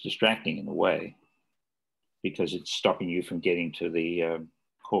 It's distracting in a way, because it's stopping you from getting to the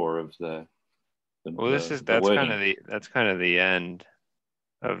core of the well, that's kind of the end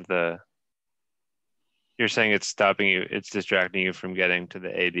of the. You're saying it's stopping you, it's distracting you from getting to the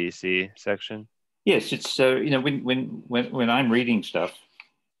ABC section. Yes, it's when I'm reading stuff,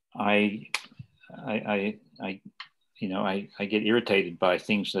 I get irritated by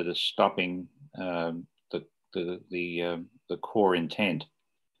things that are stopping the core intent.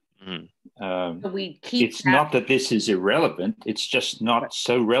 So we keep it's not that this is irrelevant. It's just not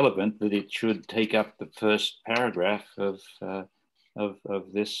so relevant that it should take up the first paragraph of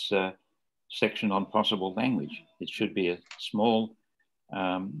this section on possible language. It should be a small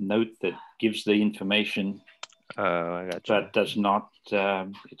note that gives the information, I got you. but does not.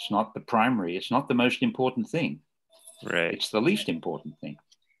 It's not the primary. It's not the most important thing. Right. It's the least important thing.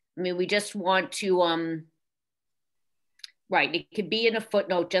 I mean, we just want to. Right. It could be in a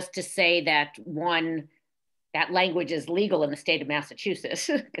footnote just to say that that language is legal in the state of Massachusetts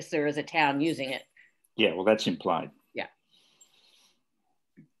because there is a town using it. Yeah, well, that's implied. Yeah.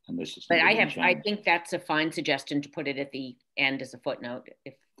 And this is. But I think that's a fine suggestion to put it at the end as a footnote,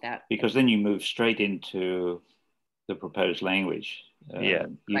 if that. Because then you move straight into the proposed language.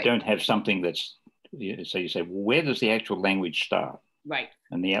 You don't have something that's. So you say, well, where does the actual language start? Right.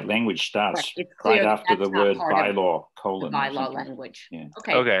 And the language starts right after the word bylaw colon. Bylaw language. Yeah.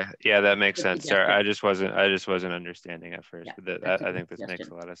 Okay. Okay. Yeah, that makes sense. Sorry, I just wasn't understanding at first, yeah, but I think this makes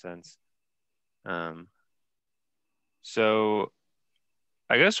a lot of sense. So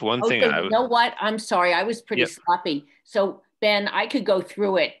I guess one thing you know what? I'm sorry, I was pretty sloppy. So Ben, I could go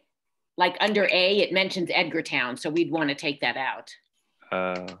through it. Like under A, it mentions Edgartown, so we'd want to take that out.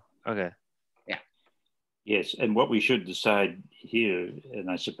 Okay. Yes, and what we should decide here,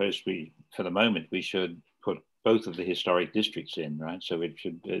 and I suppose for the moment, we should put both of the historic districts in, right? So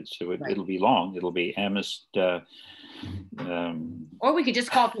it'll be long. It'll be Amherst. Or we could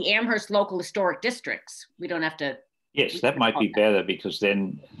just call it the Amherst Local Historic Districts. We don't have to. Yes, that might be better, because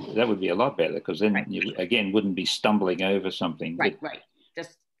then that would be a lot better, because then you again wouldn't be stumbling over something. Right.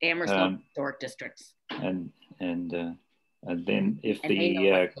 Just Amherst Local Historic Districts. And then if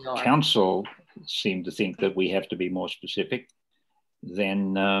the council seem to think that we have to be more specific,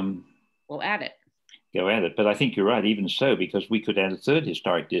 then we'll add it. Go at it. But I think you're right, even so, because we could add a third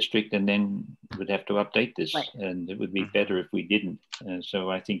historic district and then we'd have to update this. Right. And it would be better if we didn't.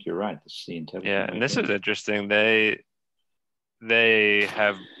 So I think you're right. This is the intelligent. Yeah, and this is interesting. They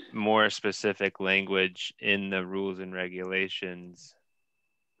have more specific language in the rules and regulations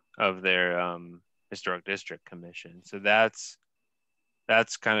of their historic district commission. So that's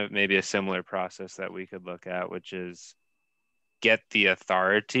kind of maybe a similar process that we could look at, which is get the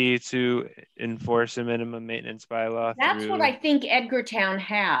authority to enforce a minimum maintenance bylaw. That's what I think Edgartown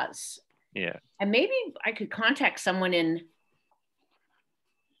has. Yeah. And maybe I could contact someone in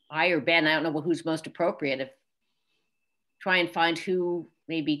I or Ben, I don't know who's most appropriate, try and find who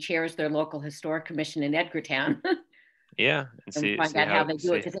maybe chairs their local historic commission in Edgartown. Yeah. And find out how they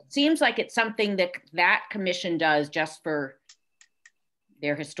do it. Because it seems like it's something that commission does just for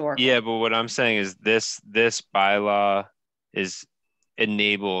their historical. Yeah, but what I'm saying is this bylaw is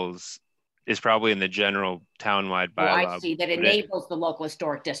probably in the general townwide bylaw. I see that enables the local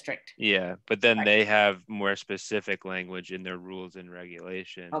historic district. Yeah, but then they have more specific language in their rules and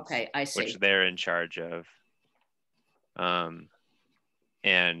regulations. Okay, I see. Which they're in charge of.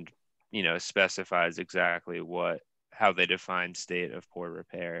 And specifies exactly how they define state of poor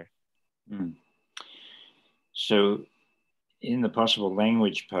repair. So in the possible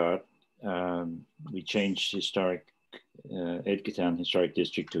language part, we changed historic Edgartown Historic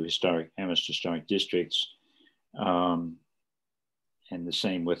District to historic Amherst Historic Districts, and the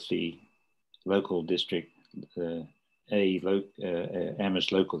same with the local district,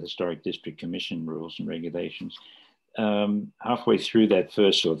 Amherst Local Historic District Commission rules and regulations. Halfway through that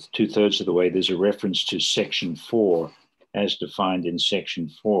first, or 2/3 of the way, there's a reference to Section 4 as defined in Section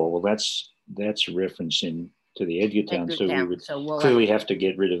 4. Well, that's a reference to the Edgartown, so we would clearly have to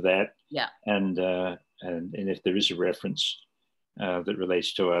get rid of that. Yeah. And if there is a reference that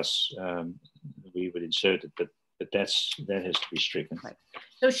relates to us, we would insert it, but that has to be stricken. Right.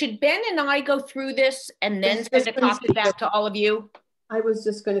 So should Ben and I go through this and then send a copy back to all of you? I was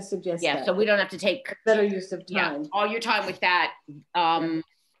just going to suggest that. So we don't have to take better use of time. All your time with that. Well,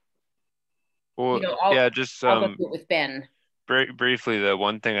 I'll go through it with Ben. Briefly, the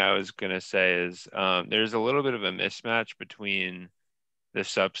one thing I was going to say is there's a little bit of a mismatch between the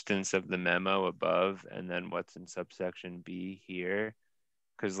substance of the memo above and then what's in subsection B here.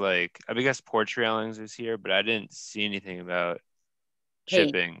 Because, I guess porch railings is here, but I didn't see anything about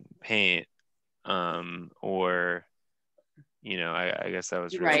chipping paint or, I guess that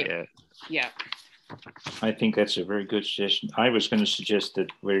was really it. Yeah. I think that's a very good suggestion. I was going to suggest that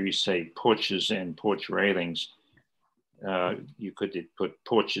where you say porches and porch railings, you could put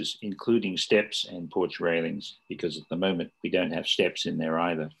porches including steps and porch railings, because at the moment we don't have steps in there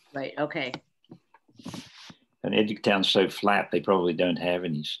either. Right, okay. And Edgartown's so flat, they probably don't have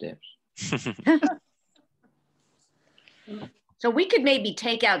any steps. So we could maybe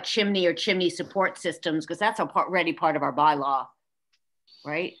take out chimney or chimney support systems, because that's already part of our bylaw,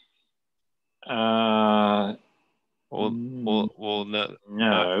 right? Not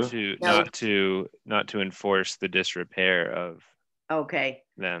to enforce the disrepair of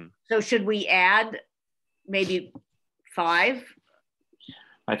them. So should we add maybe 5?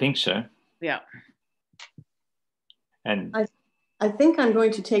 I think so. Yeah. And I think I'm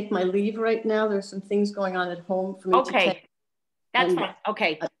going to take my leave right now. There's some things going on at home for me to take. That's fine.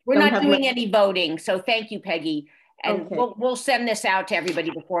 Okay. We're not doing any voting. So thank you, Peggy. And we'll send this out to everybody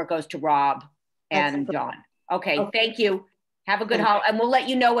before it goes to Rob and John. Okay. Thank you. Have a good holiday. And we'll let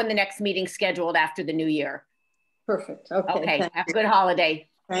you know when the next meeting's scheduled after the new year. Perfect. Okay. Have a good holiday.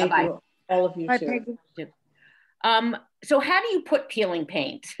 Thank you. All of you too. So how do you put peeling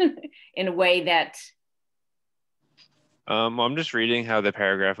paint in a way that... I'm just reading how the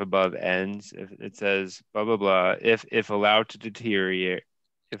paragraph above ends. If it says blah blah blah. If allowed to deteriorate,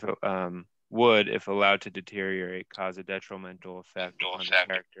 if allowed to deteriorate, cause a detrimental effect on the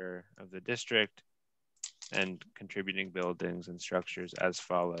character of the district and contributing buildings and structures as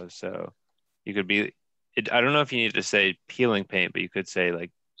follows. So you could be. I don't know if you need to say peeling paint, but you could say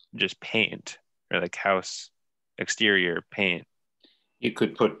just paint or house exterior paint. You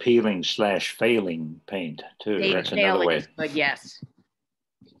could put peeling/failing paint too. That's another way. But yes.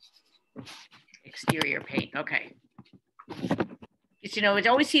 Exterior paint. Okay. It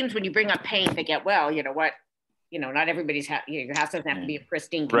always seems when you bring up paint, they get, not everybody's your house doesn't have to be a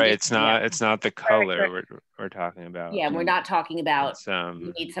pristine condition. Right. It's not the color we're talking about. Yeah, we're not talking about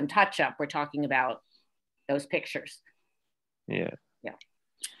you need some touch up. We're talking about those pictures. Yeah. Yeah.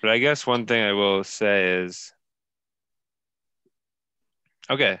 But I guess one thing I will say is,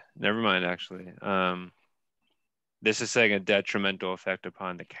 okay, never mind, actually. This is saying a detrimental effect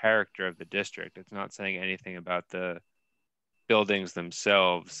upon the character of the district. It's not saying anything about the buildings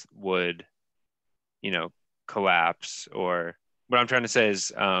themselves would, collapse. Or what I'm trying to say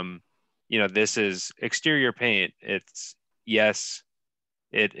is, this is exterior paint. It's, yes,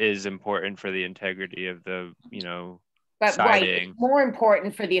 it is important for the integrity of the, but siding. Right, more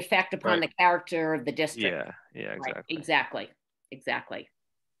important for the effect upon the character of the district. Yeah, exactly. Exactly.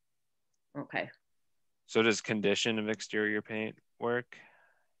 Okay. So does condition of exterior paint work,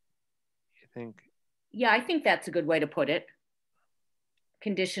 you think? Yeah, I think that's a good way to put it.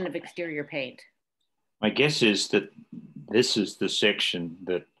 Condition of exterior paint. My guess is that this is the section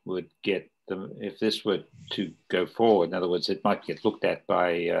that would get them, if this were to go forward, in other words, it might get looked at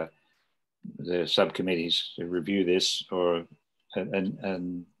by the subcommittees to review this,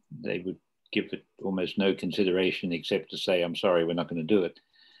 and they would give it almost no consideration except to say, I'm sorry, we're not going to do it.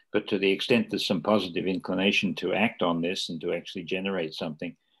 But to the extent there's some positive inclination to act on this and to actually generate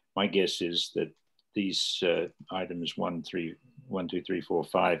something, my guess is that these items 1, 2, 3, 4,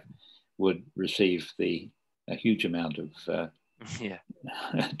 5 would receive a huge amount of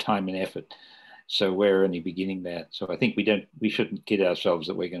time and effort. So we're only beginning that. So I think we shouldn't kid ourselves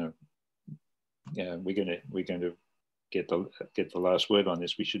that we're going to get the last word on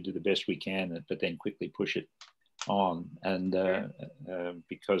this. We should do the best we can, but then quickly push it on, and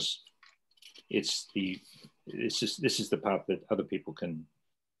because this is the part that other people can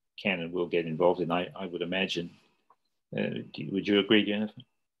and will get involved in. I would imagine. Would you agree, Jennifer?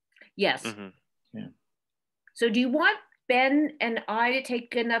 Yes. Mm-hmm. Yeah. So do you want Ben and I to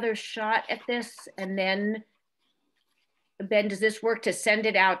take another shot at this, and then Ben, does this work to send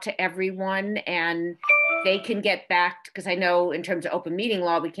it out to everyone and they can get back, because I know in terms of open meeting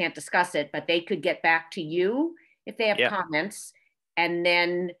law, we can't discuss it, but they could get back to you if they have comments, and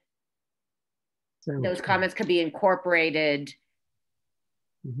then those comments could be incorporated.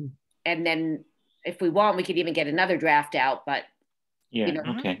 Mm-hmm. And then if we want, we could even get another draft out, but yeah,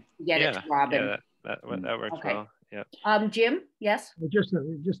 okay. Get it to Robin. Yeah, that works well. Yeah. Jim, yes? I just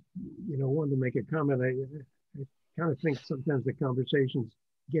wanted to make a comment. I kind of think sometimes the conversation's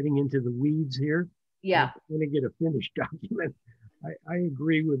getting into the weeds here. Yeah. I want to get a finished document. I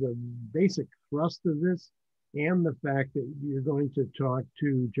agree with the basic thrust of this and the fact that you're going to talk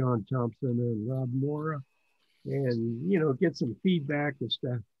to John Thompson and Rob Morra and, get some feedback as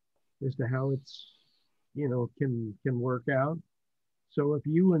to how it's, can work out. So if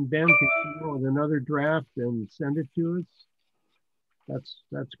you and Ben can come up with another draft and send it to us,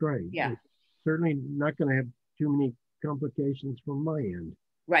 that's great. Yeah. It's certainly not going to have too many complications from my end.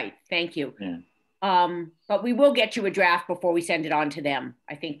 Right. Thank you. Yeah. But we will get you a draft before we send it on to them.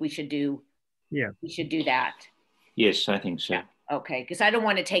 I think we should do. Yeah. We should do that. Yes, I think so. Yeah. Okay. Because I don't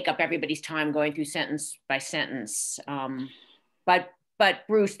want to take up everybody's time going through sentence by sentence. But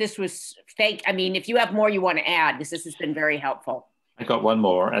Bruce, this was if you have more you want to add, because this has been very helpful. I got one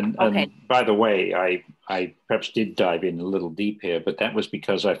more, and by the way, I perhaps did dive in a little deep here, but that was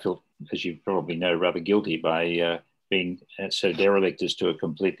because I feel, as you probably know, rather guilty by being so derelict as to have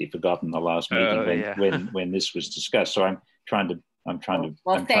completely forgotten the last meeting when this was discussed. So I'm trying to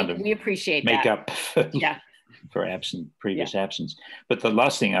we appreciate make that. up for previous absence. But the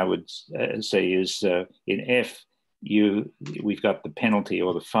last thing I would say is in F, we've got the penalty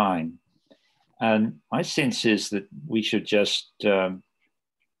or the fine. And my sense is that we should just put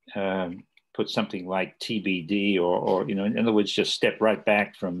something like TBD or in other words, just step right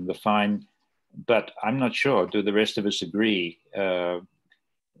back from the fine. But I'm not sure. Do the rest of us agree? Do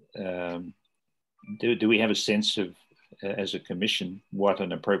we have a sense of, as a commission, what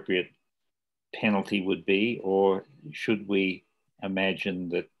an appropriate penalty would be? Or should we imagine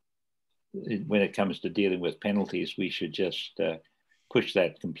that when it comes to dealing with penalties, we should just push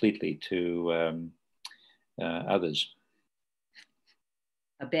that completely to others?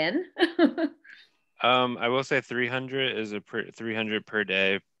 Ben? I will say 300 is 300 per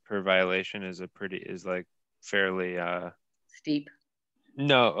day per violation is fairly steep.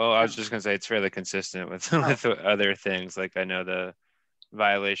 No, I was just gonna say it's fairly consistent with other things. Like I know the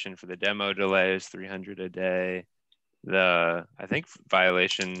violation for the demo delay is 300 a day. I think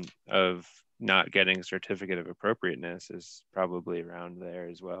violation of not getting certificate of appropriateness is probably around there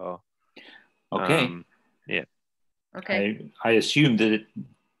as well. Okay. Yeah. Okay. I assumed that it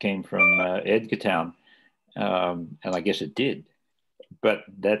came from Edgartown, and I guess it did. But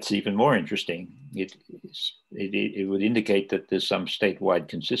that's even more interesting. It would indicate that there's some statewide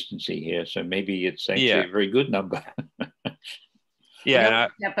consistency here. So maybe it's actually a very good number. Yeah.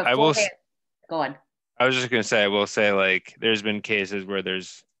 I will. Go on. I was just going to say, I will say, like, there's been cases where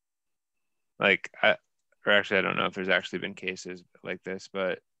there's, like, I don't know if there's actually been cases like this,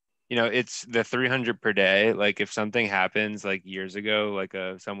 but, it's the 300 per day. Like, if something happens, like, years ago, like,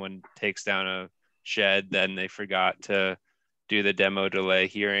 someone takes down a shed, then they forgot to do the demo delay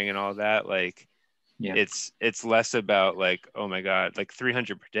hearing and all that, like, it's less about, like, oh, my God, like,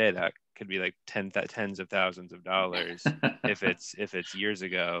 300 per day, that could be, like, tens of thousands of dollars if it's years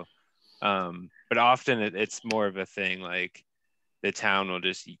ago. But often it's more of a thing like the town will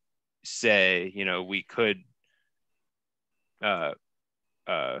just say, we could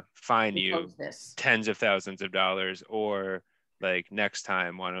fine you tens of thousands of dollars, or like next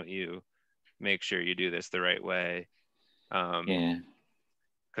time, why don't you make sure you do this the right way?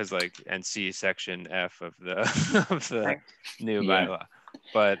 Because like NC section F of the new bylaw.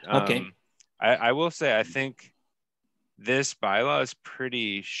 But I will say I think this bylaw is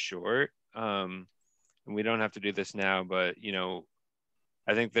pretty short. And we don't have to do this now, but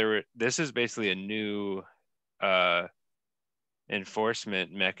I think this is basically a new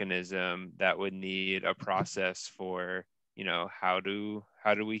enforcement mechanism that would need a process for how do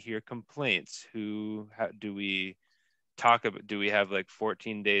we hear complaints, do we talk about, do we have like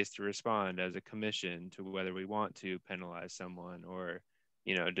 14 days to respond as a commission to whether we want to penalize someone, or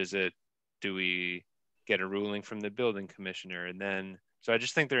do we get a ruling from the building commissioner, and then, so I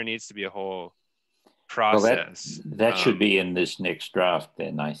just think there needs to be a whole process. Well, that should be in this next draft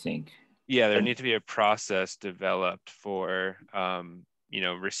then, I think. Yeah, there needs to be a process developed for,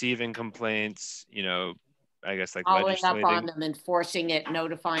 receiving complaints, I guess like following legislating. up on them, enforcing it,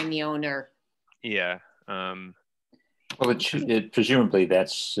 notifying the owner. Yeah. Well, presumably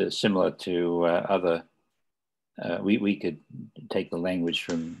that's similar to other, we could take the language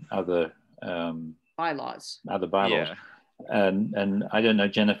from other bylaws. Yeah. And I don't know,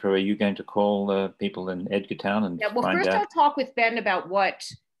 Jennifer, are you going to call people in Edgartown and well, find first out? I'll talk with Ben about what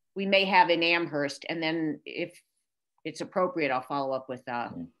we may have in Amherst, and then if it's appropriate, I'll follow up with. I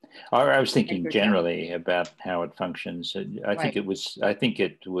was thinking generally about how it functions. I think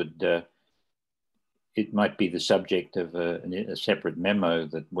it might be the subject of a separate memo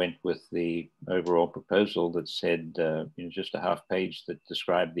that went with the overall proposal that said, just a half page that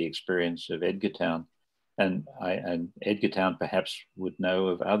described the experience of Edgartown. And Edgartown perhaps would know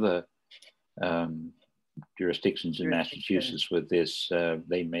of other jurisdictions in Massachusetts with this.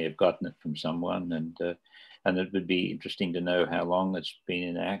 They may have gotten it from someone, and it would be interesting to know how long it's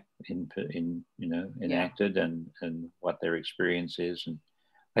been enacted and what their experience is. And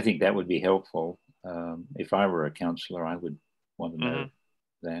I think that would be helpful. If I were a councillor, I would want to know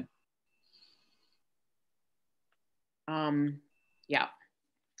that. Yeah.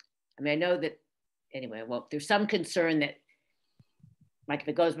 I mean, I know that, anyway, well, there's some concern that, like if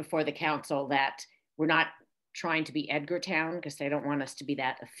it goes before the council, that we're not trying to be Edgartown because they don't want us to be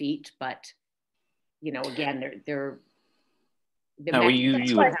that effete, but, again, the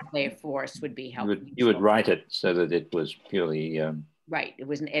way of force would be helpful. You would write it so that it was purely... right, it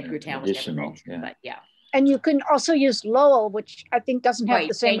was an Edgartown, was never mentioned, but yeah. And you can also use Lowell, which I think doesn't have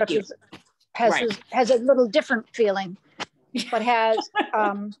the same has a little different feeling, but has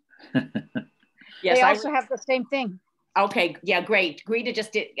yes, they also have the same thing. Okay, yeah, great. Greta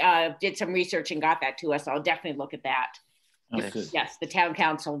just did some research and got that to us. I'll definitely look at that. Yes, the town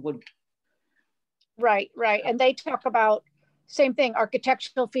council would. Right. And they talk about same thing,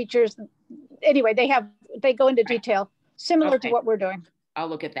 architectural features. Anyway, they go into detail, similar to what we're doing. I'll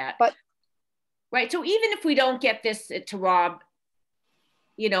look at that. But right, so even if we don't get this to Rob,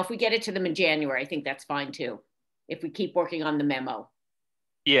 if we get it to them in January, I think that's fine too. If we keep working on the memo.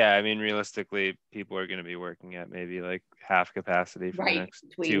 Yeah, I mean, realistically, people are going to be working at maybe like half capacity for the next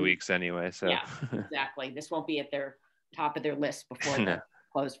 2 weeks anyway. So yeah, exactly. This won't be at their top of their list before they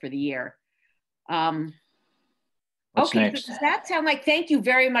close for the year. What's okay, next? So does that sound like, thank you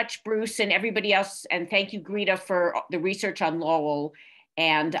very much, Bruce, and everybody else, and thank you, Greta, for the research on Lowell.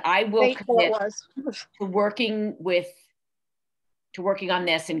 And I will commit to working on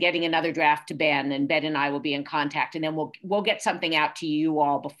this and getting another draft to Ben, and Ben and I will be in contact, and then we'll get something out to you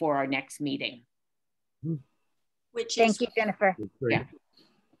all before our next meeting. Thank you, Jennifer. Yeah.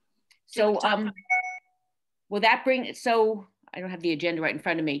 So will that bring, so I don't have the agenda right in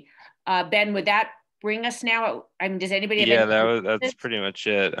front of me. Ben, would that bring us now? I mean, does anybody have that's pretty much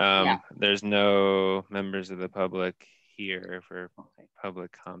it. There's no members of the public here for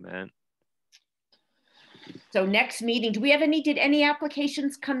public comment. So next meeting, did any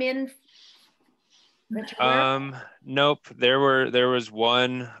applications come in? Nope. There was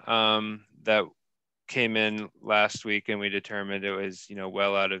one that came in last week, and we determined it was,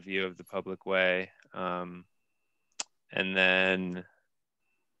 well out of view of the public way. And then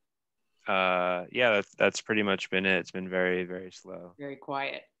that's pretty much been it. It's been very, very slow. Very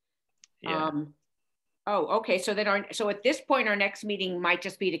quiet. Yeah. Okay. So at this point, our next meeting might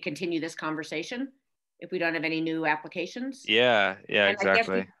just be to continue this conversation if we don't have any new applications. Yeah,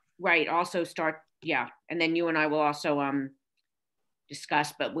 exactly. Right. Also start. Yeah. And then you and I will also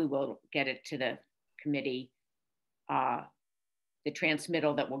discuss, but we will get it to the committee, the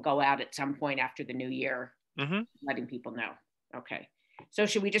transmittal that will go out at some point after the new year, letting people know. Okay. So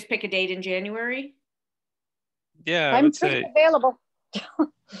should we just pick a date in January? Yeah, I'm pretty available.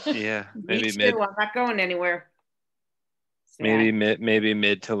 Yeah, maybe mid. I'm not going anywhere. So maybe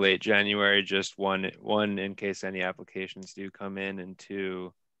mid to late January. Just one in case any applications do come in, and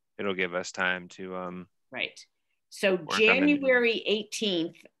two, it'll give us time to right. So January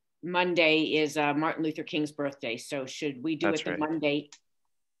 18th, Monday, is Martin Luther King's birthday. So should we do it the Monday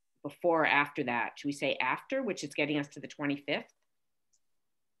before or after that? Should we say after, which is getting us to the 25th?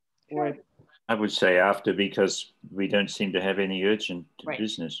 Or I would say after, because we don't seem to have any urgent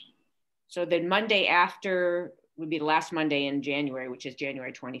business. So then Monday after would be the last Monday in January, which is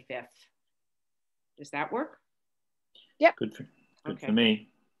January 25th. Does that work? Yep. Good for me.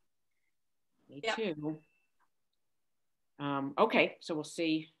 Me too. Okay, so we'll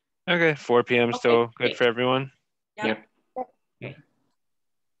see. Okay, 4 p.m. still good great. for everyone? Yep.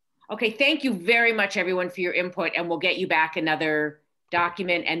 Okay, thank you very much, everyone, for your input, and we'll get you back another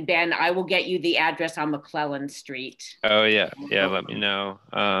document. And Ben, I will get you the address on McClellan Street. Oh yeah, let me know.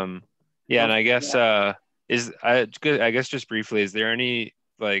 Yeah, and I guess I guess just briefly, is there any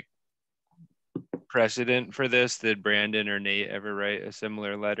like precedent for this? Did Brandon or Nate ever write a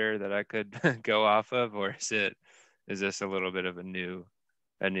similar letter that I could go off of, or is this a little bit of a new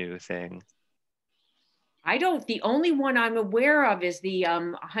thing? The only one I'm aware of is the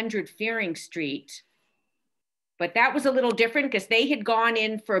 100 Fearing Street, but that was a little different because they had gone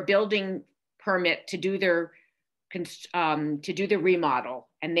in for a building permit to do their remodel,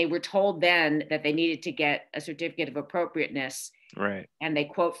 and they were told then that they needed to get a certificate of appropriateness. Right. And they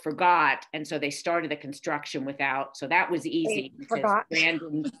quote forgot, and so they started the construction without. So that was easy because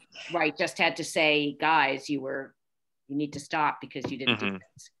Brandon, right, just had to say, guys, you need to stop because you didn't do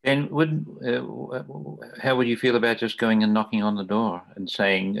this. And how would you feel about just going and knocking on the door and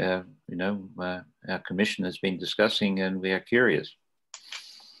saying, our commission has been discussing and we are curious?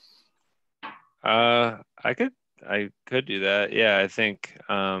 I could do that. Yeah, I think.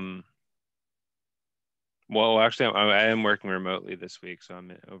 Well, actually, I am working remotely this week, so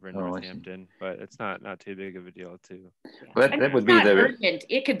I'm over in Northampton. But it's not too big of a deal, too. Well, that would be urgent.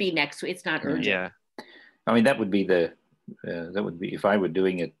 It could be next week. It's not urgent. Yeah. I mean, that would be if I were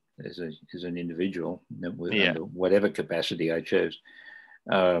doing it as an individual, under whatever capacity I chose.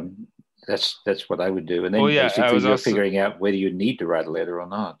 That's what I would do, and then basically you're figuring out whether you need to write a letter or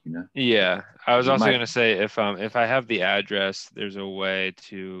not. Yeah, I was also going to say if I have the address, there's a way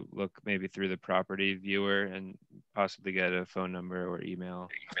to look maybe through the property viewer and possibly get a phone number or email.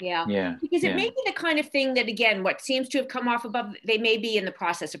 Yeah. Because it may be the kind of thing that, again, what seems to have come off above, they may be in the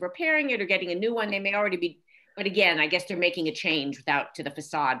process of repairing it or getting a new one. They may already be, but again, I guess they're making a change to the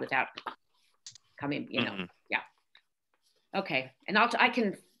facade without coming. Yeah. Okay, and I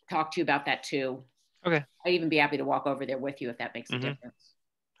can talk to you about that too. Okay. I'd even be happy to walk over there with you if that makes a difference.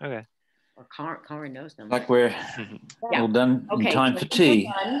 Okay. Or Corin knows them. Like we're all done in time for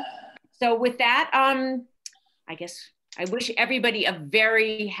tea. So with that, I guess I wish everybody a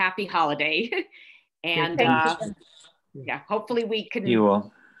very happy holiday. And hopefully we can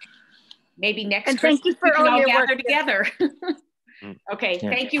maybe next Christmas we can all gather together. Okay,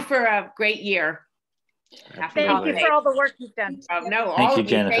 thank you for a great year. Thank you for all the work you've done. All of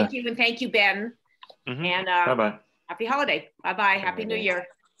you. Thank you, and thank you, Ben. And bye-bye. Happy holiday. Bye-bye. Happy New Year.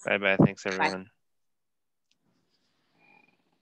 Bye-bye. Thanks, everyone. Bye.